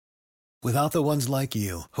Without the ones like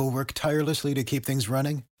you, who work tirelessly to keep things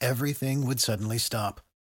running, everything would suddenly stop.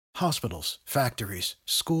 Hospitals, factories,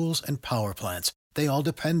 schools, and power plants, they all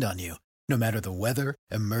depend on you. No matter the weather,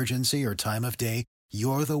 emergency, or time of day,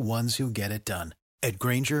 you're the ones who get it done. At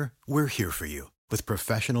Grainger, we're here for you with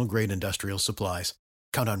professional-grade industrial supplies.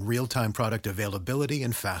 Count on real-time product availability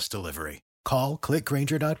and fast delivery. Call, click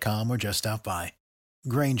Grainger.com, or just stop by.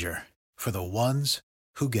 Grainger, for the ones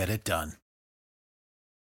who get it done.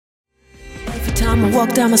 Every time I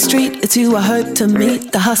walk down my street, it's you I hope to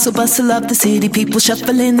meet. The hustle bustle of the city, people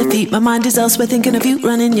shuffling their feet. My mind is elsewhere thinking of you,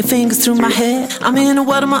 running your fingers through my hair. I'm in a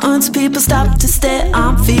world of my own, so people stop to stare.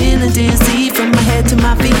 I'm feeling dizzy from my head to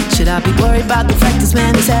my feet. Should I be worried about the fact this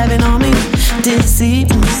man is having on me? Dizzy,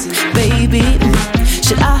 baby.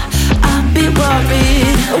 Should I be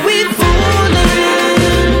worried? Are we fooling?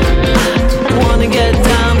 I wanna get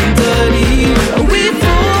down and dirty. Are we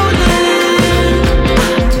fooling?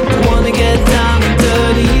 I wanna get down and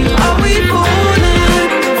dirty. Are we fooling?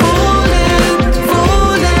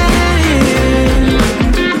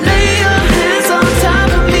 Lay your hands on top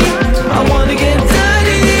of me. I wanna get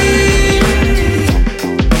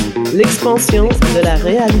dirty. L'expansion de la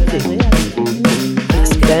réalité.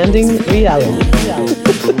 Expanding reality.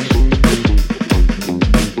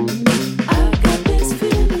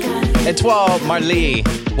 Etoile Marley,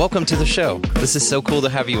 welcome to the show. This is so cool to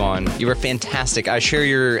have you on. You are fantastic. I share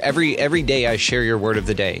your every day. I share your word of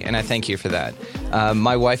the day, and I thank you for that.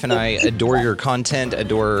 My wife and I adore your content,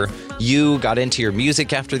 adore you. Got into your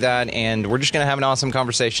music after that, and we're just gonna have an awesome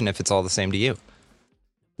conversation if it's all the same to you.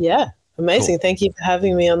 Yeah, amazing. Cool. Thank you for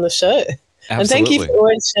having me on the show. Absolutely. And thank you for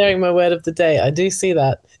always sharing my word of the day. I do see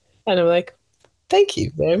that, and I'm like, thank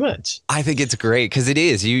you very much. I think it's great because it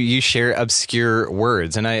is. You share obscure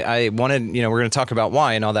words, and I wanted, we're going to talk about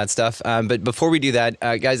why and all that stuff. But before we do that,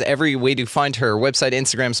 guys, every way to find her, website,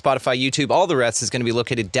 Instagram, Spotify, YouTube, all the rest is going to be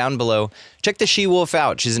located down below. Check the She Wolf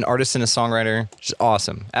out. She's an artist and a songwriter. She's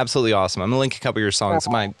awesome. Absolutely awesome. I'm going to link a couple of your songs,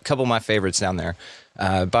 a couple of my favorites down there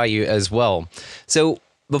by you as well. So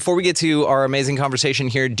before we get to our amazing conversation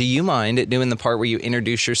here, do you mind doing the part where you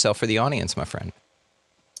introduce yourself for the audience, my friend?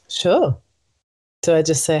 Sure. Do I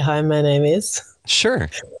just say, hi, my name is? Sure.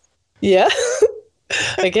 Yeah.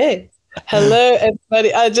 Okay. Hello,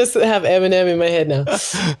 everybody. I just have Eminem in my head now.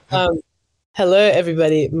 Hello,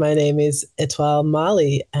 everybody. My name is Etoile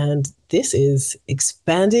Marley, and this is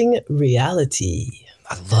Expanding Reality.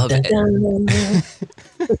 I love it.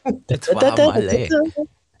 Etoile Marley.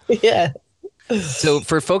 Yeah. So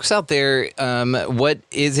for folks out there, what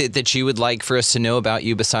is it that you would like for us to know about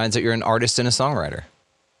you besides that you're an artist and a songwriter?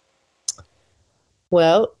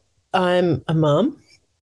 Well, I'm a mum,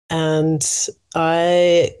 and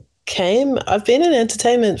I've been in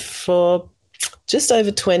entertainment for just over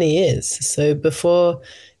 20 years. So before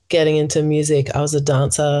getting into music, I was a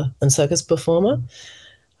dancer and circus performer.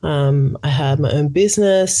 I had my own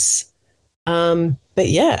business. But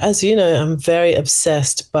yeah, as you know, I'm very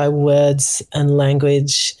obsessed by words and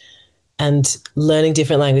language and learning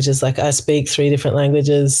different languages. Like I speak 3 different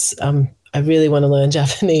languages. I really want to learn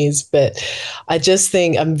Japanese, but I just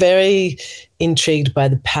think I'm very intrigued by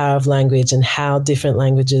the power of language and how different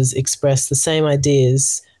languages express the same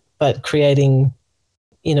ideas, but creating,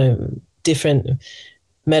 different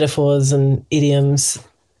metaphors and idioms.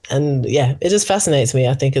 And yeah, it just fascinates me.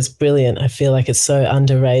 I think it's brilliant. I feel like it's so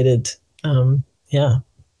underrated. Yeah.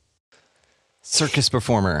 Circus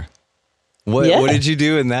performer. What did you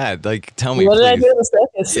do in that? Like, tell me, what please. did I do in the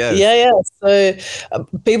circus? Yes. Yeah. So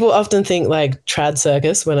people often think like trad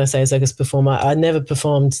circus when I say circus performer. I never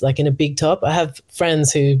performed like in a big top. I have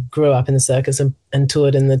friends who grew up in the circus and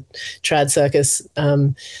toured in the trad circus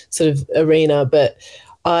sort of arena, but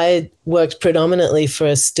I worked predominantly for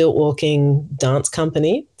a stilt walking dance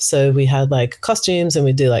company. So we had like costumes and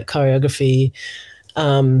we do like choreography.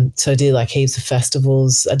 So I did like heaps of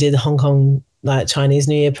festivals. I did the Hong Kong like Chinese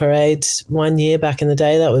New Year parade one year back in the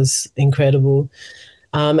day. That was incredible.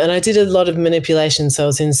 And I did a lot of manipulation. So I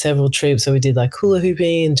was in several troupes. So we did like hula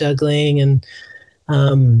hooping and juggling and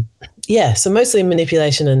so mostly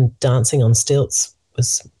manipulation and dancing on stilts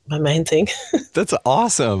was my main thing. That's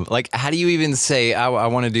awesome. Like, how do you even say, I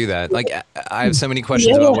want to do that? Like, I have so many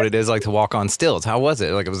questions about what it is like to walk on stilts. How was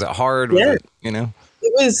it? Like, was it hard? Was it,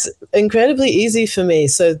 It was incredibly easy for me.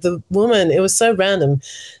 So the woman, it was so random.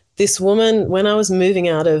 This woman, when I was moving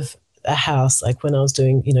out of a house, like when I was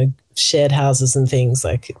doing, shared houses and things,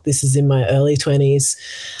 like this is in my early 20s,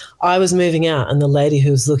 I was moving out and the lady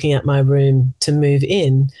who was looking at my room to move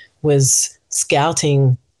in was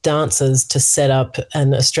scouting dancers to set up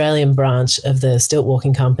an Australian branch of the stilt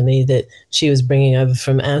walking company that she was bringing over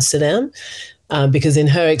from Amsterdam. because in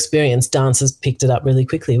her experience, dancers picked it up really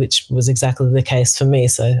quickly, which was exactly the case for me.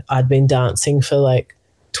 So I'd been dancing for like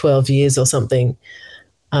 12 years or something.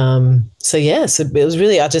 So it was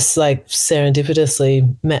really, I just like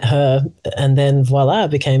serendipitously met her, and then voila,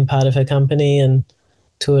 became part of her company and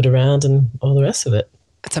toured around and all the rest of it.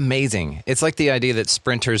 It's amazing. It's like the idea that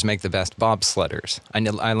sprinters make the best bobsledders.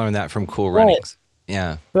 I learned that from Cool Runnings.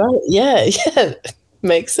 Yeah. Right. Yeah. Yeah.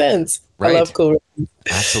 Makes sense. Right. I love Cool Runnings.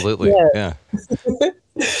 Absolutely. Yeah.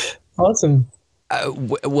 Awesome.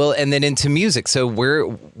 Well, and then into music. So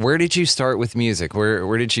where did you start with music?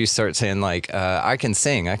 Where did you start saying like, I can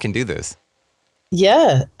sing, I can do this?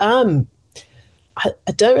 Yeah. I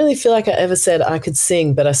don't really feel like I ever said I could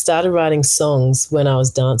sing, but I started writing songs when I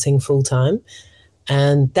was dancing full time.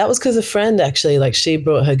 And that was because a friend actually, like, she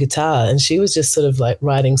brought her guitar and she was just sort of like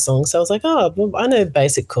writing songs. So I was like, oh, well, I know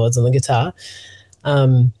basic chords on the guitar.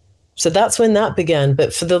 So that's when that began.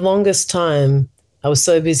 But for the longest time, I was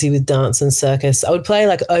so busy with dance and circus. I would play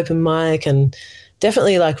like open mic and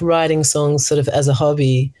definitely like writing songs sort of as a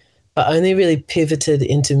hobby, but only really pivoted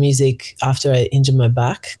into music after I injured my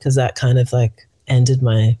back, because that kind of like ended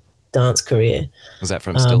my dance career. Was that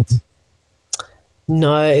from stilts?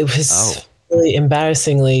 No, it was really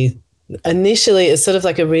embarrassingly. Initially, it's sort of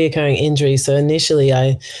like a reoccurring injury. So initially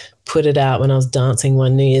I put it out when I was dancing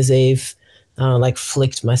one New Year's Eve, like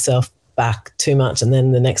flicked myself back too much, and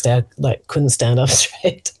then the next day I like couldn't stand up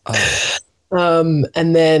straight. And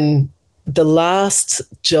then the last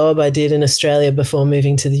job I did in Australia before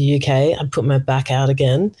moving to the UK, I put my back out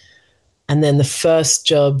again. And then the first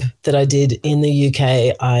job that I did in the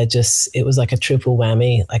UK, it was like a triple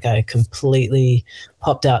whammy. Like I completely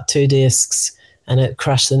popped out 2 discs and it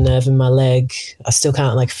crushed the nerve in my leg. I still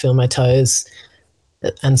can't like feel my toes.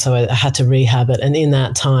 And so I had to rehab it. And in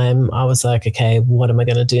that time, I was like, okay, what am I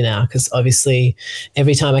going to do now? Because obviously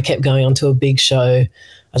every time I kept going onto a big show,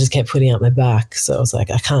 I just kept putting out my back. So I was like,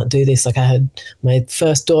 I can't do this. Like I had my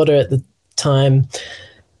first daughter at the time,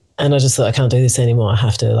 and I just thought, I can't do this anymore. I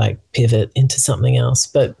have to like pivot into something else.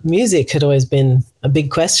 But music had always been a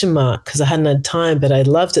big question mark because I hadn't had time, but I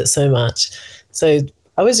loved it so much. So I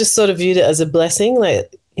always just sort of viewed it as a blessing.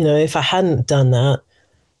 Like, you know, if I hadn't done that,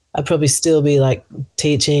 I'd probably still be like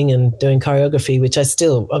teaching and doing choreography, which I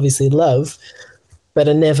still obviously love, but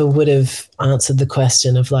I never would have answered the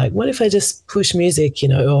question of like, what if I just push music, you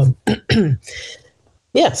know, or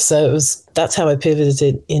yeah. So that's how I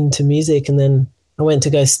pivoted into music. And then I went to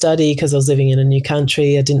go study because I was living in a new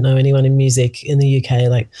country. I didn't know anyone in music in the UK.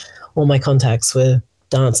 Like all my contacts were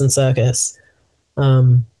dance and circus.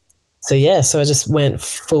 So I just went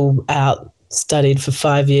full out, studied for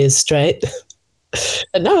 5 years straight.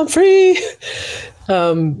 And now I'm free.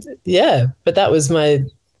 But that was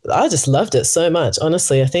I just loved it so much.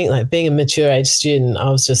 Honestly, I think like being a mature age student,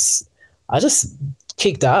 I just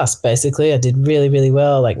kicked ass basically. I did really, really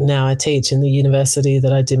well. Like now I teach in the university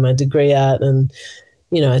that I did my degree at, and,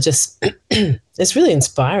 you know, it's really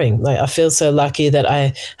inspiring. Like I feel so lucky that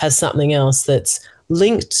I had something else that's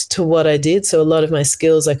linked to what I did. So a lot of my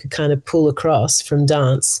skills I could kind of pull across from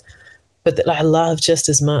dance, but that I love just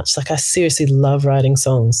as much. Like I seriously love writing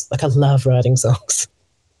songs. Like I love writing songs.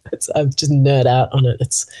 I just nerd out on it.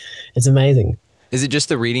 It's amazing. Is it just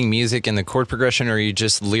the reading music and the chord progression, or are you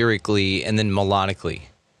just lyrically and then melodically?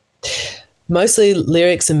 Mostly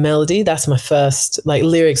lyrics and melody. That's my first, like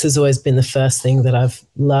lyrics has always been the first thing that I've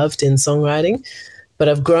loved in songwriting, but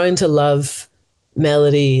I've grown to love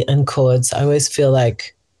melody and chords. I always feel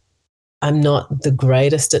like I'm not the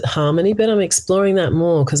greatest at harmony, but I'm exploring that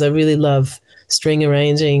more because I really love string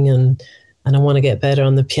arranging and I want to get better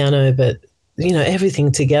on the piano. But, you know,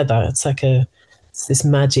 everything together, it's like it's this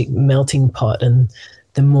magic melting pot. And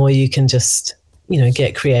the more you can just, you know,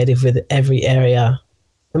 get creative with every area,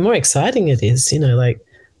 the more exciting it is, you know, like,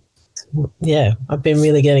 yeah, I've been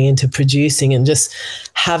really getting into producing and just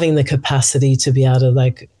having the capacity to be able to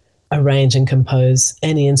like arrange and compose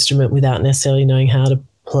any instrument without necessarily knowing how to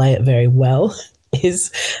play it very well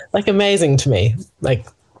is like amazing to me. Like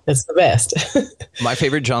it's the best. My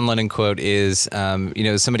favorite John Lennon quote is, you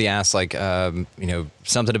know, somebody asked like, you know,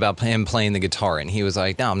 something about him playing the guitar. And he was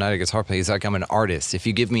like, no, I'm not a guitar player. He's like, I'm an artist. If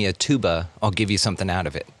you give me a tuba, I'll give you something out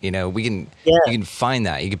of it. You know, you can find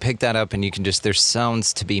that. You can pick that up and you can just, there's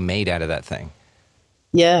sounds to be made out of that thing.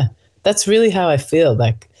 Yeah. That's really how I feel.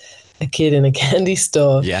 Like a kid in a candy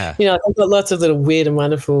store. Yeah. You know, I've got lots of little weird and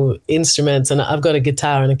wonderful instruments, and I've got a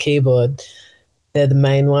guitar and a keyboard. They're the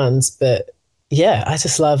main ones. But yeah, I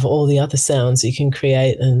just love all the other sounds you can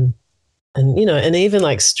create and you know, and even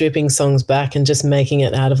like stripping songs back and just making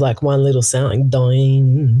it out of like one little sound, like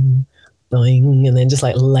doing, boing, and then just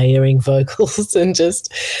like layering vocals and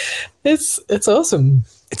just it's awesome.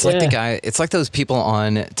 It's like it's like those people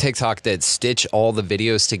on TikTok that stitch all the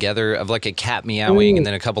videos together of like a cat meowing and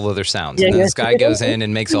then a couple other sounds. And then this guy goes in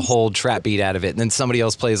and makes a whole trap beat out of it. And then somebody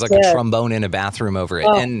else plays like a trombone in a bathroom over it.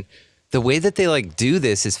 And the way that they like do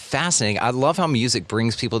this is fascinating. I love how music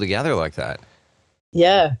brings people together like that.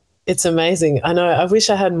 Yeah, it's amazing. I know. I wish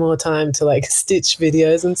I had more time to like stitch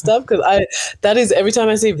videos and stuff, because that is every time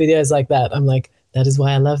I see videos like that, I'm like, that is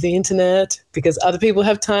why I love the internet, because other people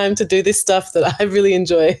have time to do this stuff that I really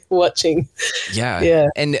enjoy watching. Yeah.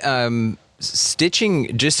 And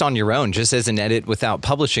stitching just on your own, just as an edit without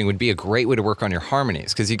publishing, would be a great way to work on your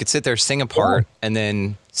harmonies, because you could sit there, sing a part, and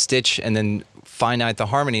then stitch, and then finite the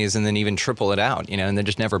harmonies, and then even triple it out, and then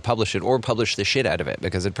just never publish it, or publish the shit out of it,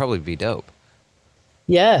 because it'd probably be dope.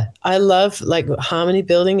 Yeah, I love, like, harmony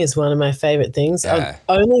building is one of my favorite things. I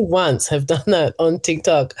only once have done that on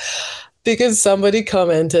TikTok, because somebody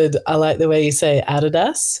commented, I like the way you say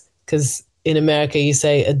Adidas, because in America you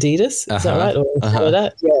say Adidas. Is that right? Or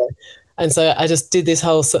Canada? Yeah. And so I just did this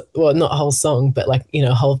whole, well, not a whole song, but like,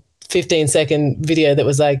 a whole 15-second video that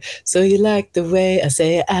was like, so you like the way I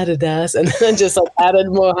say Adidas, and then just like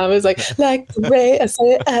added more harmonies, like the way I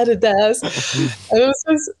say Adidas. And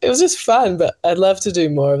it was just fun, but I'd love to do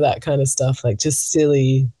more of that kind of stuff, like just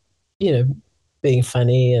silly, being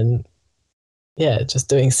funny and just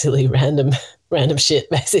doing silly random shit,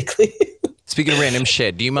 basically. Speaking of random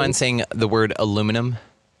shit, do you mind saying the word aluminum?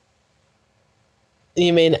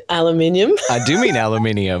 You mean aluminium? I do mean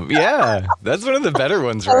aluminium. Yeah, that's one of the better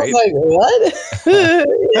ones, right? I was like,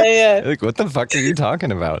 what? Yeah. Like, what the fuck are you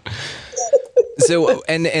talking about? So,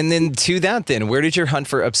 and then to that, then, where did your hunt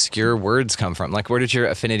for obscure words come from? Like, where did your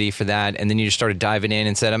affinity for that? And then you just started diving in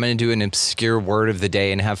and said, I'm going to do an obscure word of the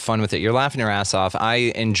day and have fun with it. You're laughing your ass off. I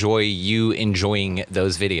enjoy you enjoying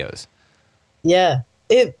those videos. Yeah,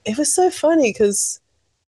 it was so funny because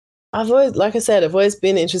I've always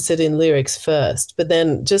been interested in lyrics first, but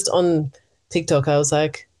then just on TikTok, I was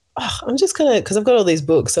like, I'm just going to, because I've got all these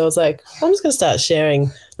books. So I was like, I'm just going to start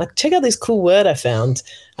sharing, like, check out this cool word I found.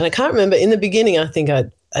 And I can't remember, in the beginning, I think I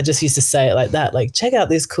just used to say it like that, like, check out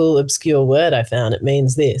this cool, obscure word I found. It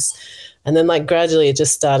means this. And then like gradually it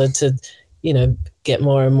just started to, get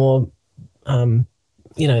more and more,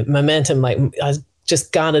 momentum. Like I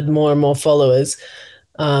just garnered more and more followers.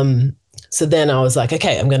 So then I was like,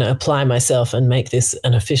 okay, I'm going to apply myself and make this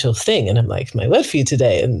an official thing. And I'm like, my word for you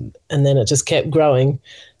today. And then it just kept growing.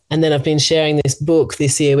 And then I've been sharing this book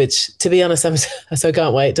this year, which, to be honest, I so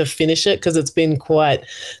can't wait to finish it, because it's been quite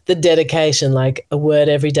the dedication, like a word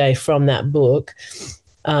every day from that book.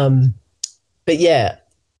 But yeah,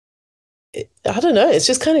 I don't know. It's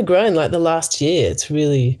just kind of grown like the last year. It's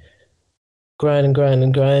really grown and grown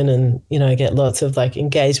and grown, and I get lots of like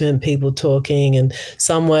engagement, people talking, and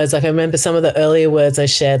some words, like I remember some of the earlier words I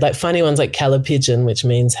shared, like funny ones like calipigeon, which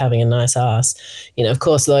means having a nice ass. Of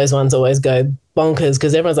course those ones always go bonkers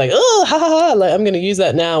because everyone's like, oh, ha ha ha, like I'm going to use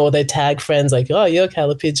that now, or they tag friends like, oh, you're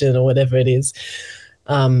calipigeon, or whatever it is.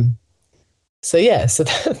 So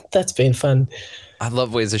that's been fun. I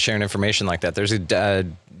love ways of sharing information like that. There's a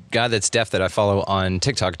guy that's deaf that I follow on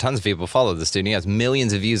TikTok. Tons of people follow this dude. He has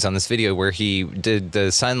millions of views on this video where he did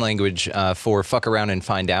the sign language for fuck around and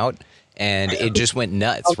find out, and it just went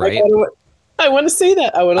nuts, right? I want to see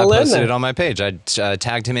that. I want to learn that. I posted it on my page. I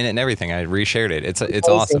tagged him in it and everything. I reshared it. It's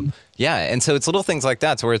awesome. Yeah, and so it's little things like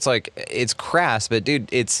that, so where it's like, it's crass, but dude,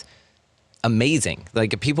 it's amazing.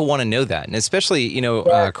 Like, people want to know that, and especially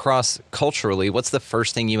cross-culturally, what's the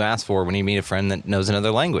first thing you ask for when you meet a friend that knows another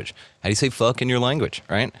language? How do you say fuck in your language,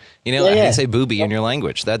 right? How do you say booby in your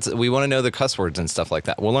language? We want to know the cuss words and stuff like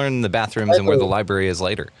that. We'll learn the bathrooms and where the library is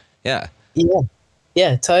later. Yeah.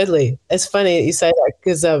 Yeah, totally. It's funny you say that,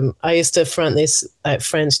 because I used to front this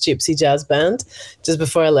French gypsy jazz band just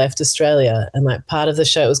before I left Australia, and like part of the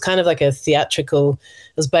show, it was kind of like a theatrical.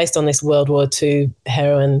 It was based on this World War II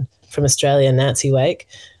heroine from Australia, Nancy Wake.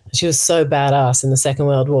 She was so badass in the Second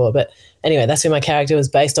World War. But anyway, that's who my character was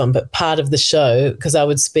based on. But part of the show, because I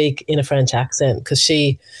would speak in a French accent, because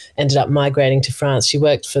she ended up migrating to France. She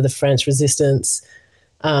worked for the French resistance.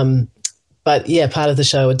 But yeah, part of the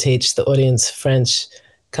show would teach the audience French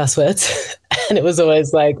cuss words. And it was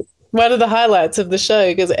always like one of the highlights of the show,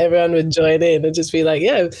 because everyone would join in and just be like,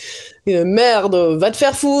 merde, va te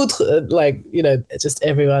faire foutre. Like, just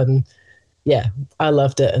everyone. Yeah, I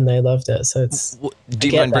loved it and they loved it. So it's. Do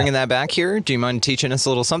you mind bringing that back here? Do you mind teaching us a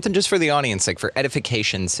little something just for the audience, like for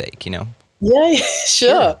edification's sake, Yeah,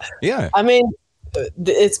 sure. Yeah. I mean,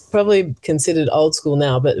 it's probably considered old school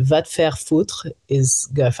now, but va te faire foutre is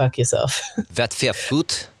go fuck yourself. Va te faire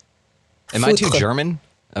foutre? Am I too German?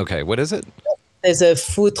 Okay, what is it? There's a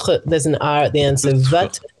foutre, there's an R at the end, so va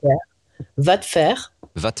te faire.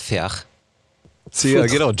 Va te faire. See, I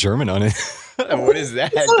Foutre. get all German on it. What is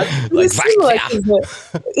that? It's similar va te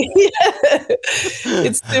 'cause yeah,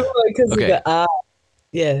 it's similar because Okay. of the R.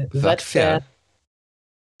 Yeah, Va va te te faire. faire.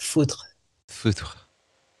 Foutre. Foutre.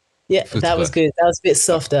 Yeah, that was good. That was a bit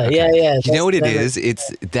softer. Okay. Yeah. You know what it that's-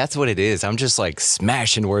 is? That's what it is. I'm just like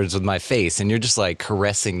smashing words with my face, and you're just like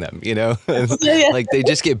caressing them. You know, Yeah. like they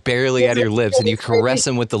just get barely out of your lips, and you caress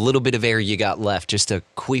them with the little bit of air you got left, just to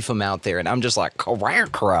queef them out there. And I'm just like,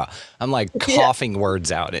 "Kara." I'm like coughing words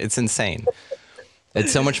out. It's insane.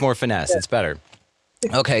 It's so much more finesse. It's better.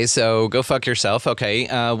 Okay, so go fuck yourself. Okay,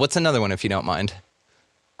 what's another one if you don't mind?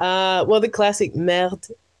 Well, the classic merde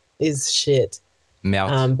is shit.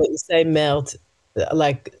 Merde. But you say merde,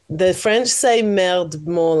 like the French say merde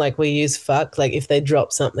more like we use fuck. Like if they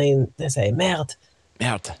drop something, they say merde.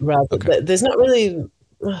 Merde. Rather, Okay. but there's not really.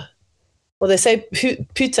 Well, they say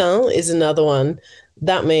putain is another one.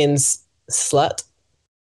 That means slut.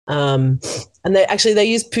 And they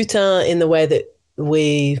use putain in the way that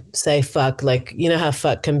we say fuck. Like you know how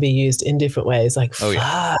fuck can be used in different ways. Like Oh, fuck,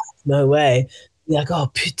 yeah. no way. You're like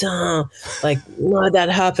oh putain, like no that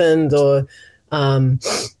happened or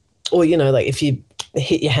you know like if you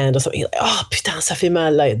hit your hand or something, you're like oh putain ça fait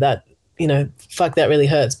mal like that. You know, fuck that really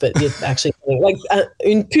hurts, but you're actually like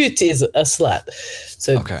une pute is a slut.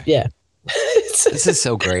 So Okay. yeah. This is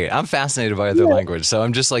so great. I'm fascinated by other language, so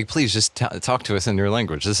I'm just like, please just talk to us in your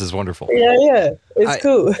language. This is wonderful. Yeah, it's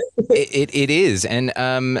cool. It is, and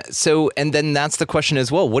and then that's the question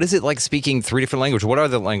as well. What is it like speaking 3 different languages? What are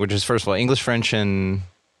the languages? First of all, English, French, and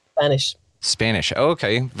Spanish. Oh,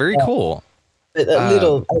 okay, very cool. But a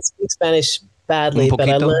little. I speak Spanish badly, but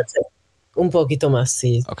I learned it un poquito más.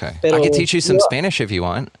 Sí. Okay, Pero, I can teach you some Spanish if you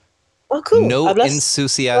want. Oh, cool. No Hablas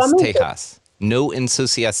ensucias flamenco. tejas. No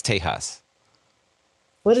ensucias tejas.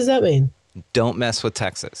 What does that mean? Don't mess with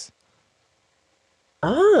Texas.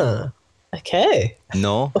 Ah, okay.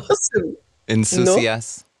 No Awesome.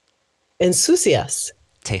 ensucias Ensucias.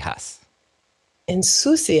 tejas.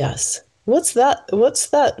 Ensucias. What's that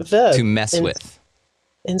verb? To mess with.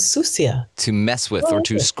 Ensucia. To mess with, or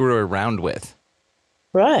to screw around with,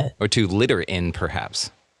 Right. or to litter in,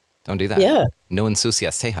 perhaps. Don't do that. Yeah. No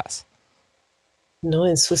ensucias tejas. No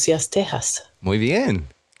ensucias tejas. Muy bien.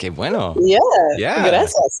 Qué bueno. Yeah. Yeah.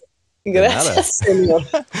 Gracias. Gracias,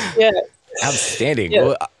 señor. Yeah. Outstanding. Yeah.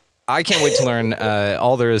 Well, I can't wait to learn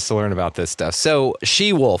all there is to learn about this stuff. So,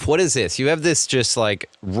 She-Wolf, what is this? You have this just like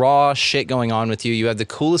raw shit going on with you. You have the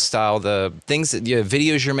coolest style, the things that you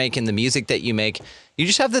videos you're making, the music that you make. You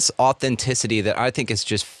just have this authenticity that I think is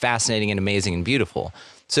just fascinating and amazing and beautiful.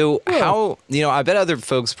 So how, I bet other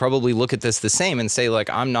folks probably look at this the same and say like,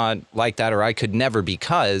 I'm not like that, or I could never,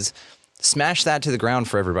 because smash that to the ground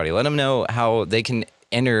for everybody. Let them know how they can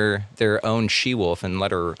enter their own she-wolf and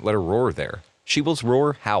let her roar there. She-wolves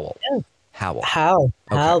roar, howl. Yeah. Howl.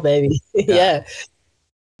 Howl, baby. Yeah.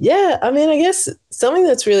 Yeah. I mean, I guess something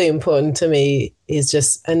that's really important to me is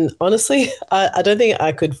just, and honestly, I don't think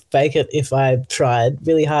I could fake it if I tried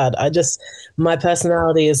really hard. My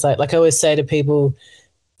personality is like I always say to people,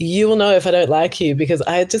 you will know if I don't like you, because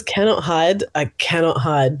I just cannot hide. I cannot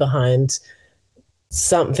hide behind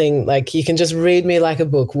something. Like you can just read me like a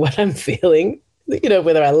book, what I'm feeling,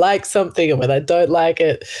 whether I like something or whether I don't like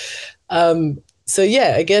it. So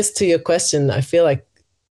yeah, I guess to your question, I feel like,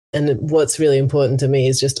 and what's really important to me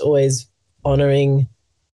is just always honoring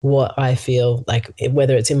what I feel, like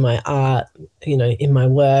whether it's in my art, in my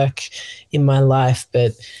work, in my life,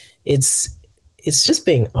 but it's just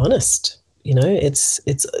being honest.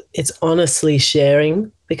 It's honestly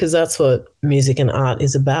sharing, because that's what music and art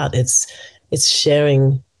is about. It's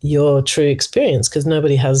sharing your true experience, because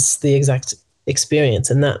nobody has the exact experience,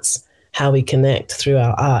 and that's how we connect through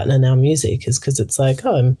our art and our music, is because it's like,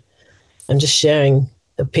 oh, I'm just sharing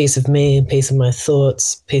a piece of me, a piece of my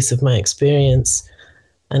thoughts, a piece of my experience.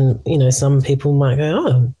 And, some people might go,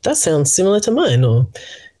 oh, that sounds similar to mine, or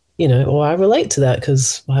I relate to that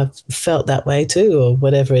because I've felt that way too, or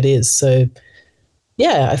whatever it is. So,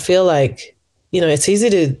 yeah, I feel like, it's easy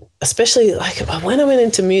to, especially like when I went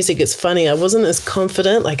into music, it's funny, I wasn't as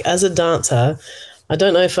confident, like as a dancer. I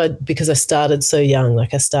don't know because I started so young,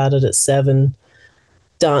 like I started at 7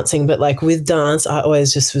 dancing, but like with dance, I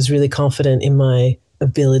always just was really confident in my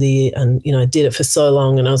ability, and I did it for so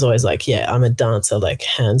long, and I was always like, yeah, I'm a dancer, like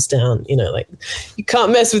hands down, like you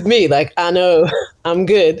can't mess with me, like I know I'm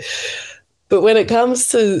good. But when it comes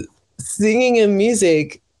to singing and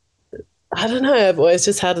music, I don't know, I've always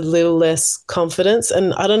just had a little less confidence,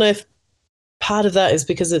 and I don't know if part of that is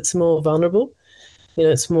because it's more vulnerable. You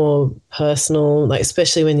know, it's more personal, like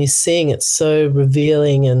especially when you sing, it's so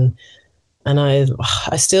revealing, and I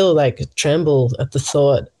still like tremble at the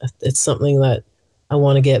thought. It's something that I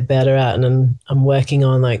want to get better at, and I'm working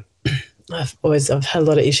on. Like I've had a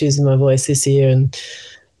lot of issues with my voice this year, and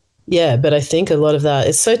yeah, but I think a lot of that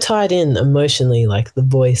it's so tied in emotionally, like the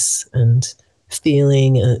voice and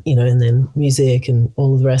feeling, you know, and then music and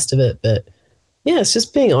all the rest of it. But yeah, it's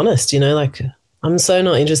just being honest, you know, like I'm so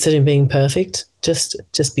not interested in being perfect. Just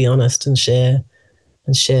be honest and share,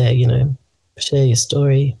 you know, share your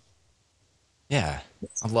story. Yeah,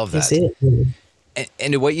 I love Is that. it?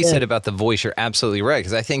 And what you Yeah. said about the voice, you're absolutely right.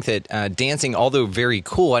 Because I think that dancing, although very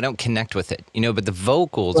cool, I don't connect with it. You know, but the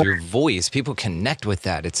vocals, your voice, people connect with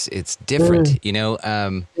that. It's different. Mm, You know,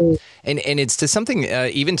 mm, and it's to something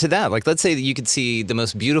even to that. Like, let's say that you could see the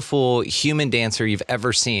most beautiful human dancer you've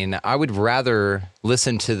ever seen. I would rather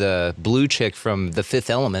listen to the blue chick from The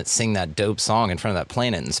Fifth Element sing that dope song in front of that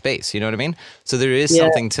planet in space. You know what I mean? So there is yeah,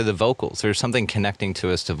 something to the vocals. There's something connecting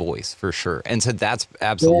to us to voice for sure. And so that's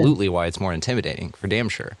yeah, absolutely why it's more intimidating for damn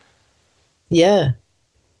sure. yeah.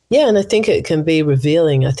 Yeah, and I think it can be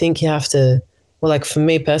revealing. I think you have to, well, like for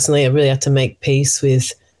me personally, I really have to make peace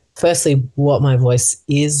with, firstly, what my voice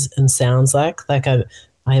is and sounds like. Like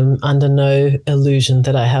I'm under no illusion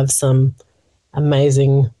that I have some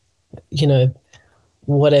amazing, you know,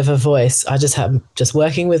 whatever voice. I just have just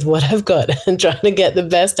working with what I've got and trying to get the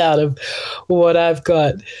best out of what I've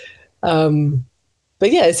got. Um,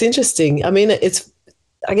 but yeah, it's interesting. I mean,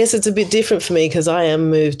 I guess it's a bit different for me because I am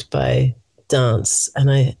moved by dance,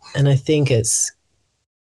 and I think it's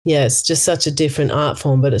yeah, it's just such a different art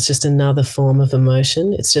form, but it's just another form of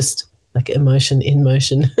emotion. It's just like emotion in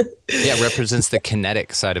motion. Yeah, it represents the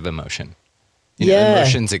kinetic side of emotion. You know, Yeah,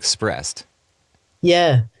 emotions expressed.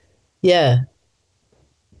 yeah, yeah.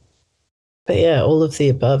 But yeah, all of the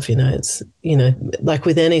above, you know, it's, you know, like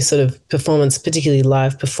with any sort of performance, particularly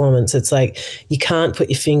live performance, it's like you can't put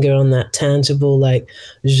your finger on that tangible, like,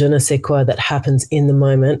 je ne sais quoi that happens in the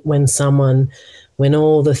moment when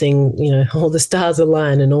all the thing, you know, all the stars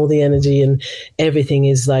align and all the energy and everything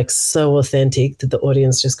is like so authentic that the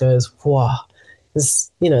audience just goes, wow.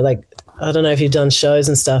 It's, you know, like, I don't know if you've done shows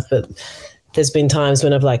and stuff, but there's been times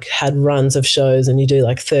when I've like had runs of shows and you do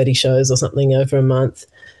like 30 shows or something over a month,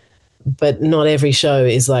 but not every show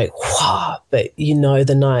is like, wow. But you know,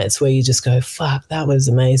 the nights where you just go, fuck, that was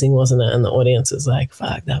amazing, wasn't it? And the audience is like,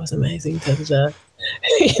 fuck, that was amazing. Da, da, da.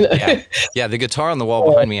 You Yeah. know? Yeah, the guitar on the wall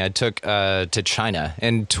behind me, I took to China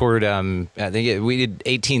and toured. I think we did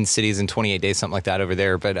 18 cities in 28 days, something like that over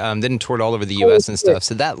there. But then toured all over the U.S. and stuff.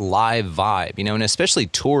 So that live vibe, you know, and especially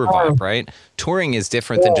tour vibe, right? Touring is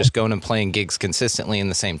different than Yeah, just going and playing gigs consistently in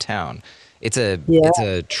the same town. yeah, It's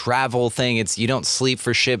a travel thing. It's you don't sleep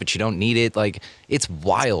for shit, but you don't need it. Like it's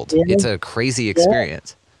wild. yeah, It's a crazy yeah,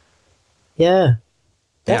 experience. yeah. Yeah.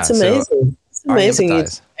 That's So amazing. It's I amazing. You did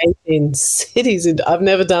empathize. 18 cities. I've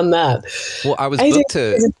never done that. Well, I was 18 booked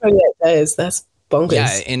to. cities in 28 days. That's Yeah,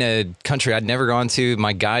 bonkers. in a country I'd never gone to.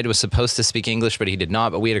 My guide was supposed to speak English, but he did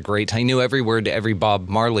not. But we had a great time. He knew every word to every Bob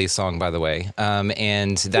Marley song, by the way.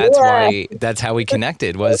 And Yeah. that's how we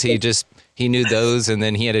connected. Was he knew those, and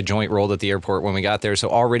then he had a joint rolled at the airport when we got there. So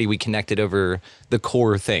already we connected over the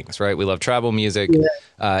core things, right? We love travel music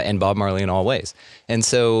Yeah. and Bob Marley in all ways. And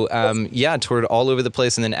so yeah, toured all over the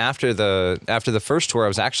place. And then after the first tour, I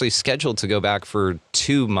was actually scheduled to go back for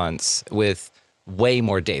 2 months with way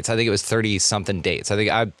more dates. I think it was 30 something dates. I think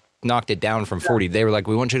I knocked it down from 40. They were like,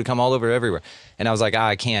 we want you to come all over everywhere. And I was like,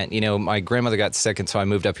 I can't, you know, my grandmother got sick. And so I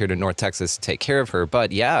moved up here to North Texas to take care of her.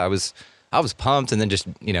 But yeah, I was pumped and then just,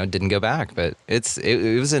 you know, didn't go back. But it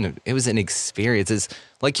was an experience. It's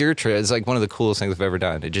like your trip. It's like one of the coolest things I've ever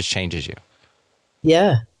done. It just changes you.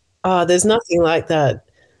 Yeah. Oh, there's nothing like that.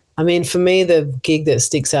 I mean, for me, the gig that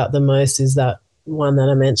sticks out the most is that one that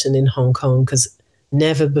I mentioned in Hong Kong, because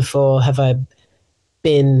never before have I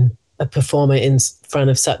been a performer in front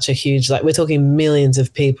of such a huge, like, we're talking millions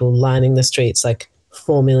of people lining the streets, like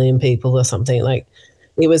 4 million people or something. Like,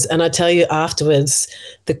 it was, and I tell you afterwards,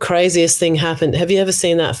 the craziest thing happened. Have you ever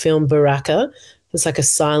seen that film Baraka? It's like a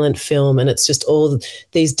silent film, and it's just all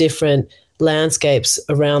these different landscapes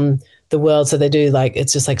around the world. So they do like,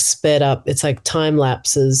 it's just like sped up. It's like time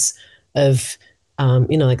lapses of,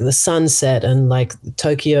 you know, like the sunset and like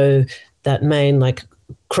Tokyo, that main like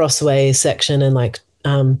crossway section, and like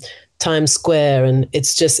Times Square, and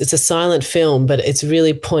it's a silent film, but it's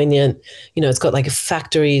really poignant. You know, it's got like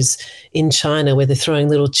factories in China where they're throwing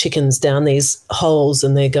little chickens down these holes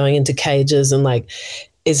and they're going into cages, and like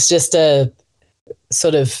it's just a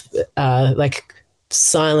sort of like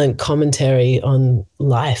silent commentary on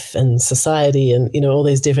life and society and, all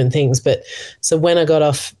these different things. But so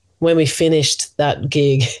when we finished that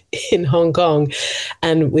gig in Hong Kong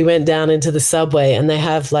and we went down into the subway, and they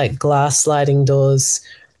have like glass sliding doors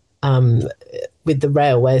with the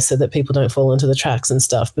railway so that people don't fall into the tracks and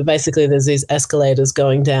stuff. But basically there's these escalators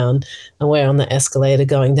going down, and we're on the escalator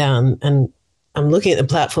going down, and I'm looking at the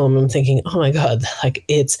platform and I'm thinking, oh my God, like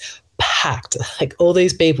it's packed, like all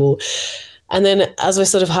these people. And then as we're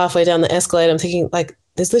sort of halfway down the escalator, I'm thinking like,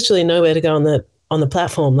 there's literally nowhere to go on the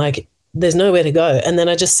platform. Like there's nowhere to go. And then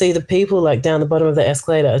I just see the people like down the bottom of the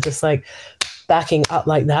escalator are just like backing up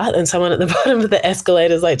like that. And someone at the bottom of the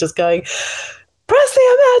escalator is like just going, press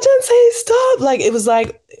the emergency, stop. Like it was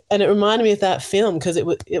like, and it reminded me of that film because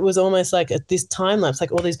it was almost like this time lapse,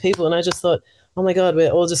 like all these people. And I just thought, oh my God, we're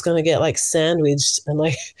all just going to get like sandwiched and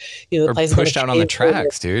like, the or place pushed out on the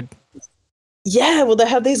tracks, dude. Yeah, well, they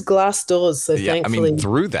have these glass doors, so thankfully, I mean,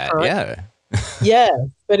 through that, yeah. Yeah,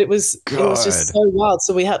 but it was just so wild.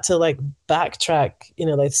 So we had to like backtrack.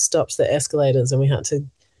 They stopped the escalators, and we had to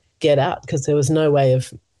get out because there was no way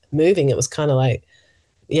of moving. It was kind of like,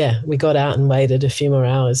 yeah, we got out and waited a few more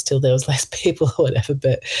hours till there was less people or whatever.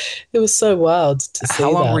 But it was so wild to see.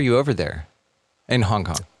 How long were you over there in Hong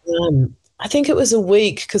Kong? I think it was a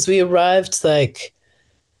week because we arrived like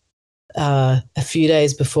a few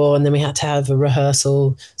days before, and then we had to have a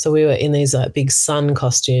rehearsal. So we were in these like big sun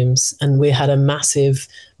costumes, and we had a massive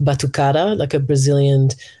batucada, like a Brazilian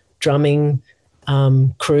drumming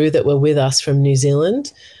crew that were with us from New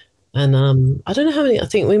Zealand. And I don't know how many, I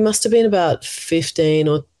think we must have been about 15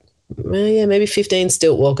 or maybe 15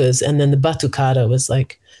 stilt walkers. And then the batucada was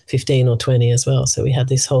like 15 or 20 as well. So we had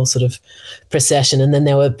this whole sort of procession, and then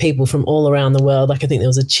there were people from all around the world. Like I think there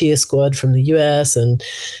was a cheer squad from the US, and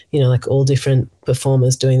like all different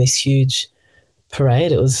performers doing this huge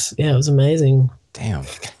parade. It was amazing. Damn.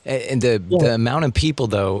 And the amount of people,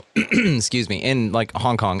 though, excuse me, in like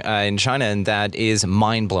Hong Kong, in China, and that is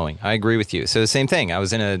mind-blowing. I agree with you. So the same thing. I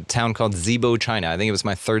was in a town called Zibo, China. I think it was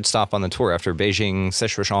my third stop on the tour after Beijing,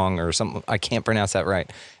 Sichuan, or something. I can't pronounce that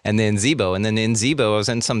right. And then Zibo. And then in Zibo, I was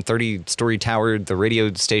in some 30-story tower, the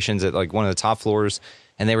radio station's at like one of the top floors.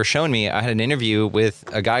 And they were showing me, I had an interview with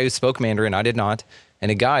a guy who spoke Mandarin. I did not. And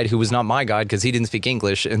a guide who was not my guide because he didn't speak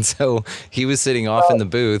English. And so he was sitting off in the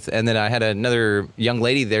booth. And then I had another young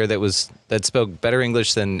lady there that spoke better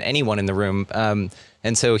English than anyone in the room.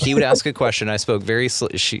 And so he would ask a question. I spoke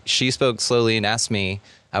she spoke slowly and asked me.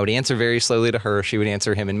 I would answer very slowly to her. She would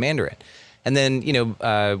answer him in Mandarin. And then,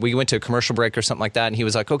 we went to a commercial break or something like that. And he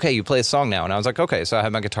was like, okay, you play a song now. And I was like, okay. So I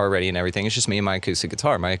have my guitar ready and everything. It's just me and my acoustic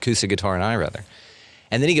guitar and I, rather.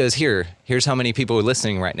 And then he goes, here's how many people are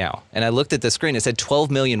listening right now. And I looked at the screen, it said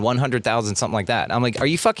 12,100,000, something like that. I'm like, are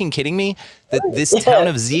you fucking kidding me? That this town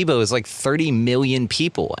of Zibo is like 30 million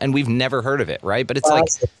people, and we've never heard of it, right? But it's like,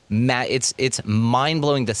 it's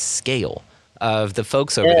mind-blowing the scale of the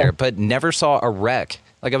folks over there, but never saw a wreck.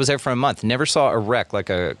 Like I was there for a month, never saw a wreck, like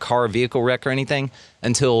a car vehicle wreck or anything,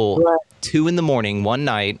 until 2 a.m. one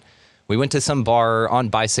night. We went to some bar on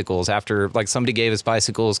bicycles after, like, somebody gave us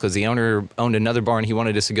bicycles because the owner owned another bar and he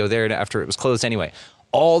wanted us to go there after it was closed anyway.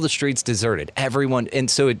 All the streets deserted, everyone.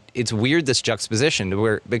 And so it's weird, this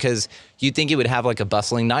juxtaposition, because you'd think it would have like a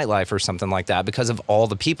bustling nightlife or something like that because of all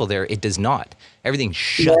the people there. It does not. Everything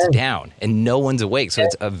shuts down and no one's awake. So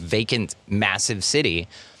it's a vacant, massive city.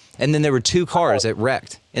 And then there were 2 cars that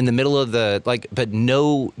wrecked in the middle of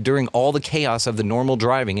during all the chaos of the normal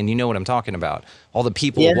driving, and you know what I'm talking about. All the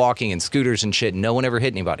people walking and scooters and shit, no one ever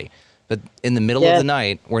hit anybody. But in the middle of the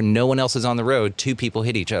night, where no one else is on the road, 2 people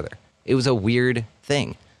hit each other. It was a weird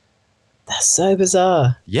thing. That's so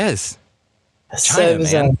bizarre. Yes. That's China, so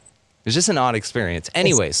bizarre. man. It was just an odd experience.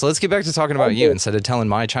 Anyway, so let's get back to talking about you instead of telling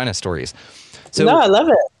my China stories. So, no, I love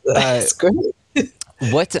it. That's great.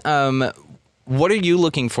 What are you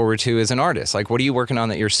looking forward to as an artist? Like, what are you working on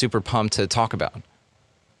that you're super pumped to talk about?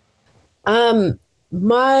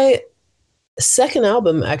 My second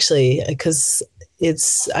album, actually, because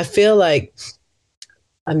I feel like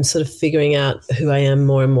I'm sort of figuring out who I am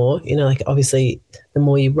more and more. Like obviously the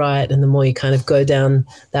more you write and the more you kind of go down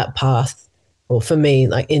that path, or for me,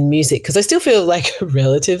 like in music, because I still feel like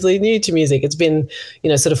relatively new to music. It's been,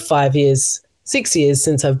 sort of 6 years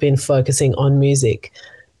since I've been focusing on music.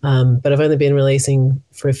 But I've only been releasing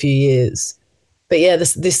for a few years. But yeah,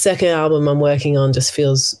 this second album I'm working on just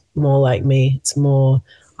feels more like me. It's more,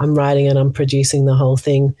 I'm writing and I'm producing the whole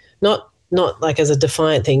thing. Not like as a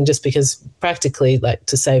defiant thing, just because practically, like,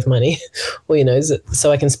 to save money or,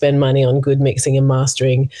 so I can spend money on good mixing and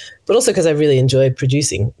mastering, but also because I really enjoy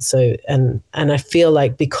producing. So, and I feel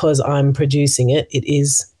like because I'm producing it, it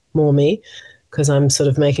is more me. because I'm sort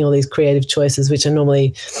of making all these creative choices, which are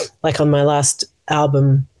normally, like on my last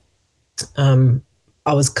album,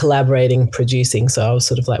 I was collaborating, producing. So I was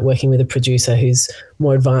sort of like working with a producer who's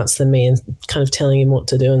more advanced than me and kind of telling him what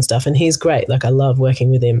to do and stuff. And he's great. Like, I love working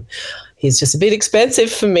with him. He's just a bit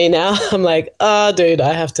expensive for me now. I'm like, oh, dude,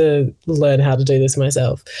 I have to learn how to do this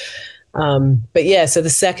myself. But yeah, so the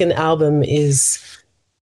second album is,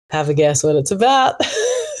 have a guess what it's about.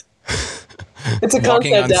 It's a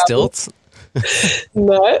Walking on concept album. stilts?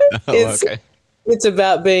 No, Okay. it's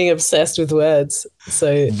about being obsessed with words.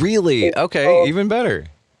 So Really? Okay, even better.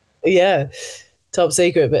 yeah, top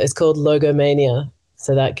secret, but it's called Logomania.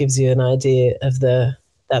 So that gives you an idea of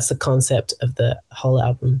that's the concept of the whole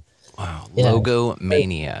album. Wow, Yeah.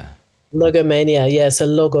 Logomania. Logomania, yeah. So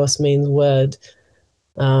logos means word.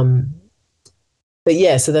 But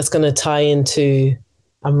yeah, so that's going to tie into,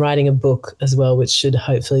 I'm writing a book as well, which should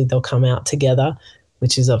hopefully they'll come out together,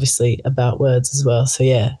 which is obviously about words as well. So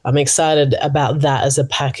yeah, I'm excited about that as a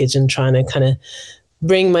package and trying to kind of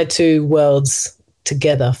bring my two worlds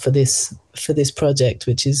together for this project,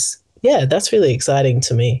 which is, yeah, that's really exciting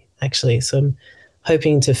to me, actually. So I'm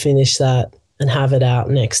hoping to finish that and have it out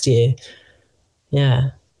next year.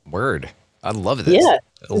 Yeah. Word. I love this. Yeah.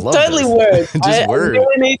 It's totally word. Just word. I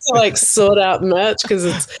really need to like sort out merch, because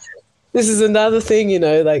this is another thing, you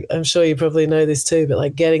know, like I'm sure you probably know this too, but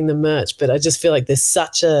like getting the merch. But I just feel like there's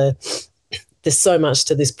so much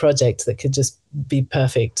to this project that could just be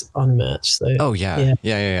perfect on merch. So oh yeah.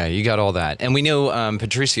 You got all that. And we know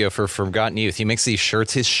Patricio for Forgotten Youth. He makes these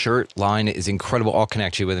shirts. His shirt line is incredible. I'll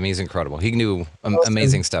connect you with him. He's incredible. He can do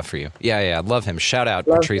amazing stuff for you. Yeah. I love him. Shout out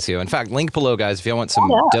Patricio. In fact, link below, guys, if you want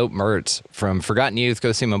some dope merch from Forgotten Youth.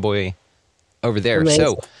 Go see my boy over there. Amazing.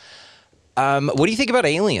 So what do you think about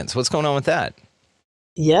aliens? What's going on with that?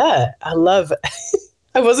 Yeah, I love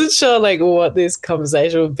I wasn't sure like what this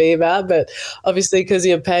conversation would be about, but obviously because of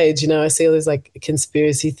your page, you know, I see all these like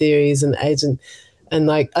conspiracy theories and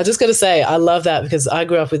like, I just got to say, I love that, because I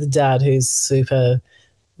grew up with a dad who's super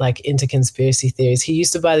like into conspiracy theories. He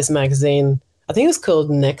used to buy this magazine, I think it was called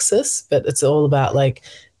Nexus, but it's all about like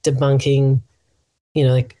debunking, you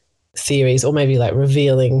know, like theories, or maybe like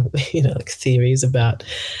revealing, you know, like theories about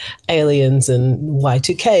aliens and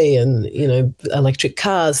Y2K and, you know, electric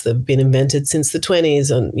cars that have been invented since the 20s,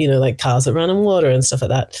 and, you know, like cars that run on water and stuff like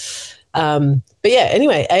that. But yeah,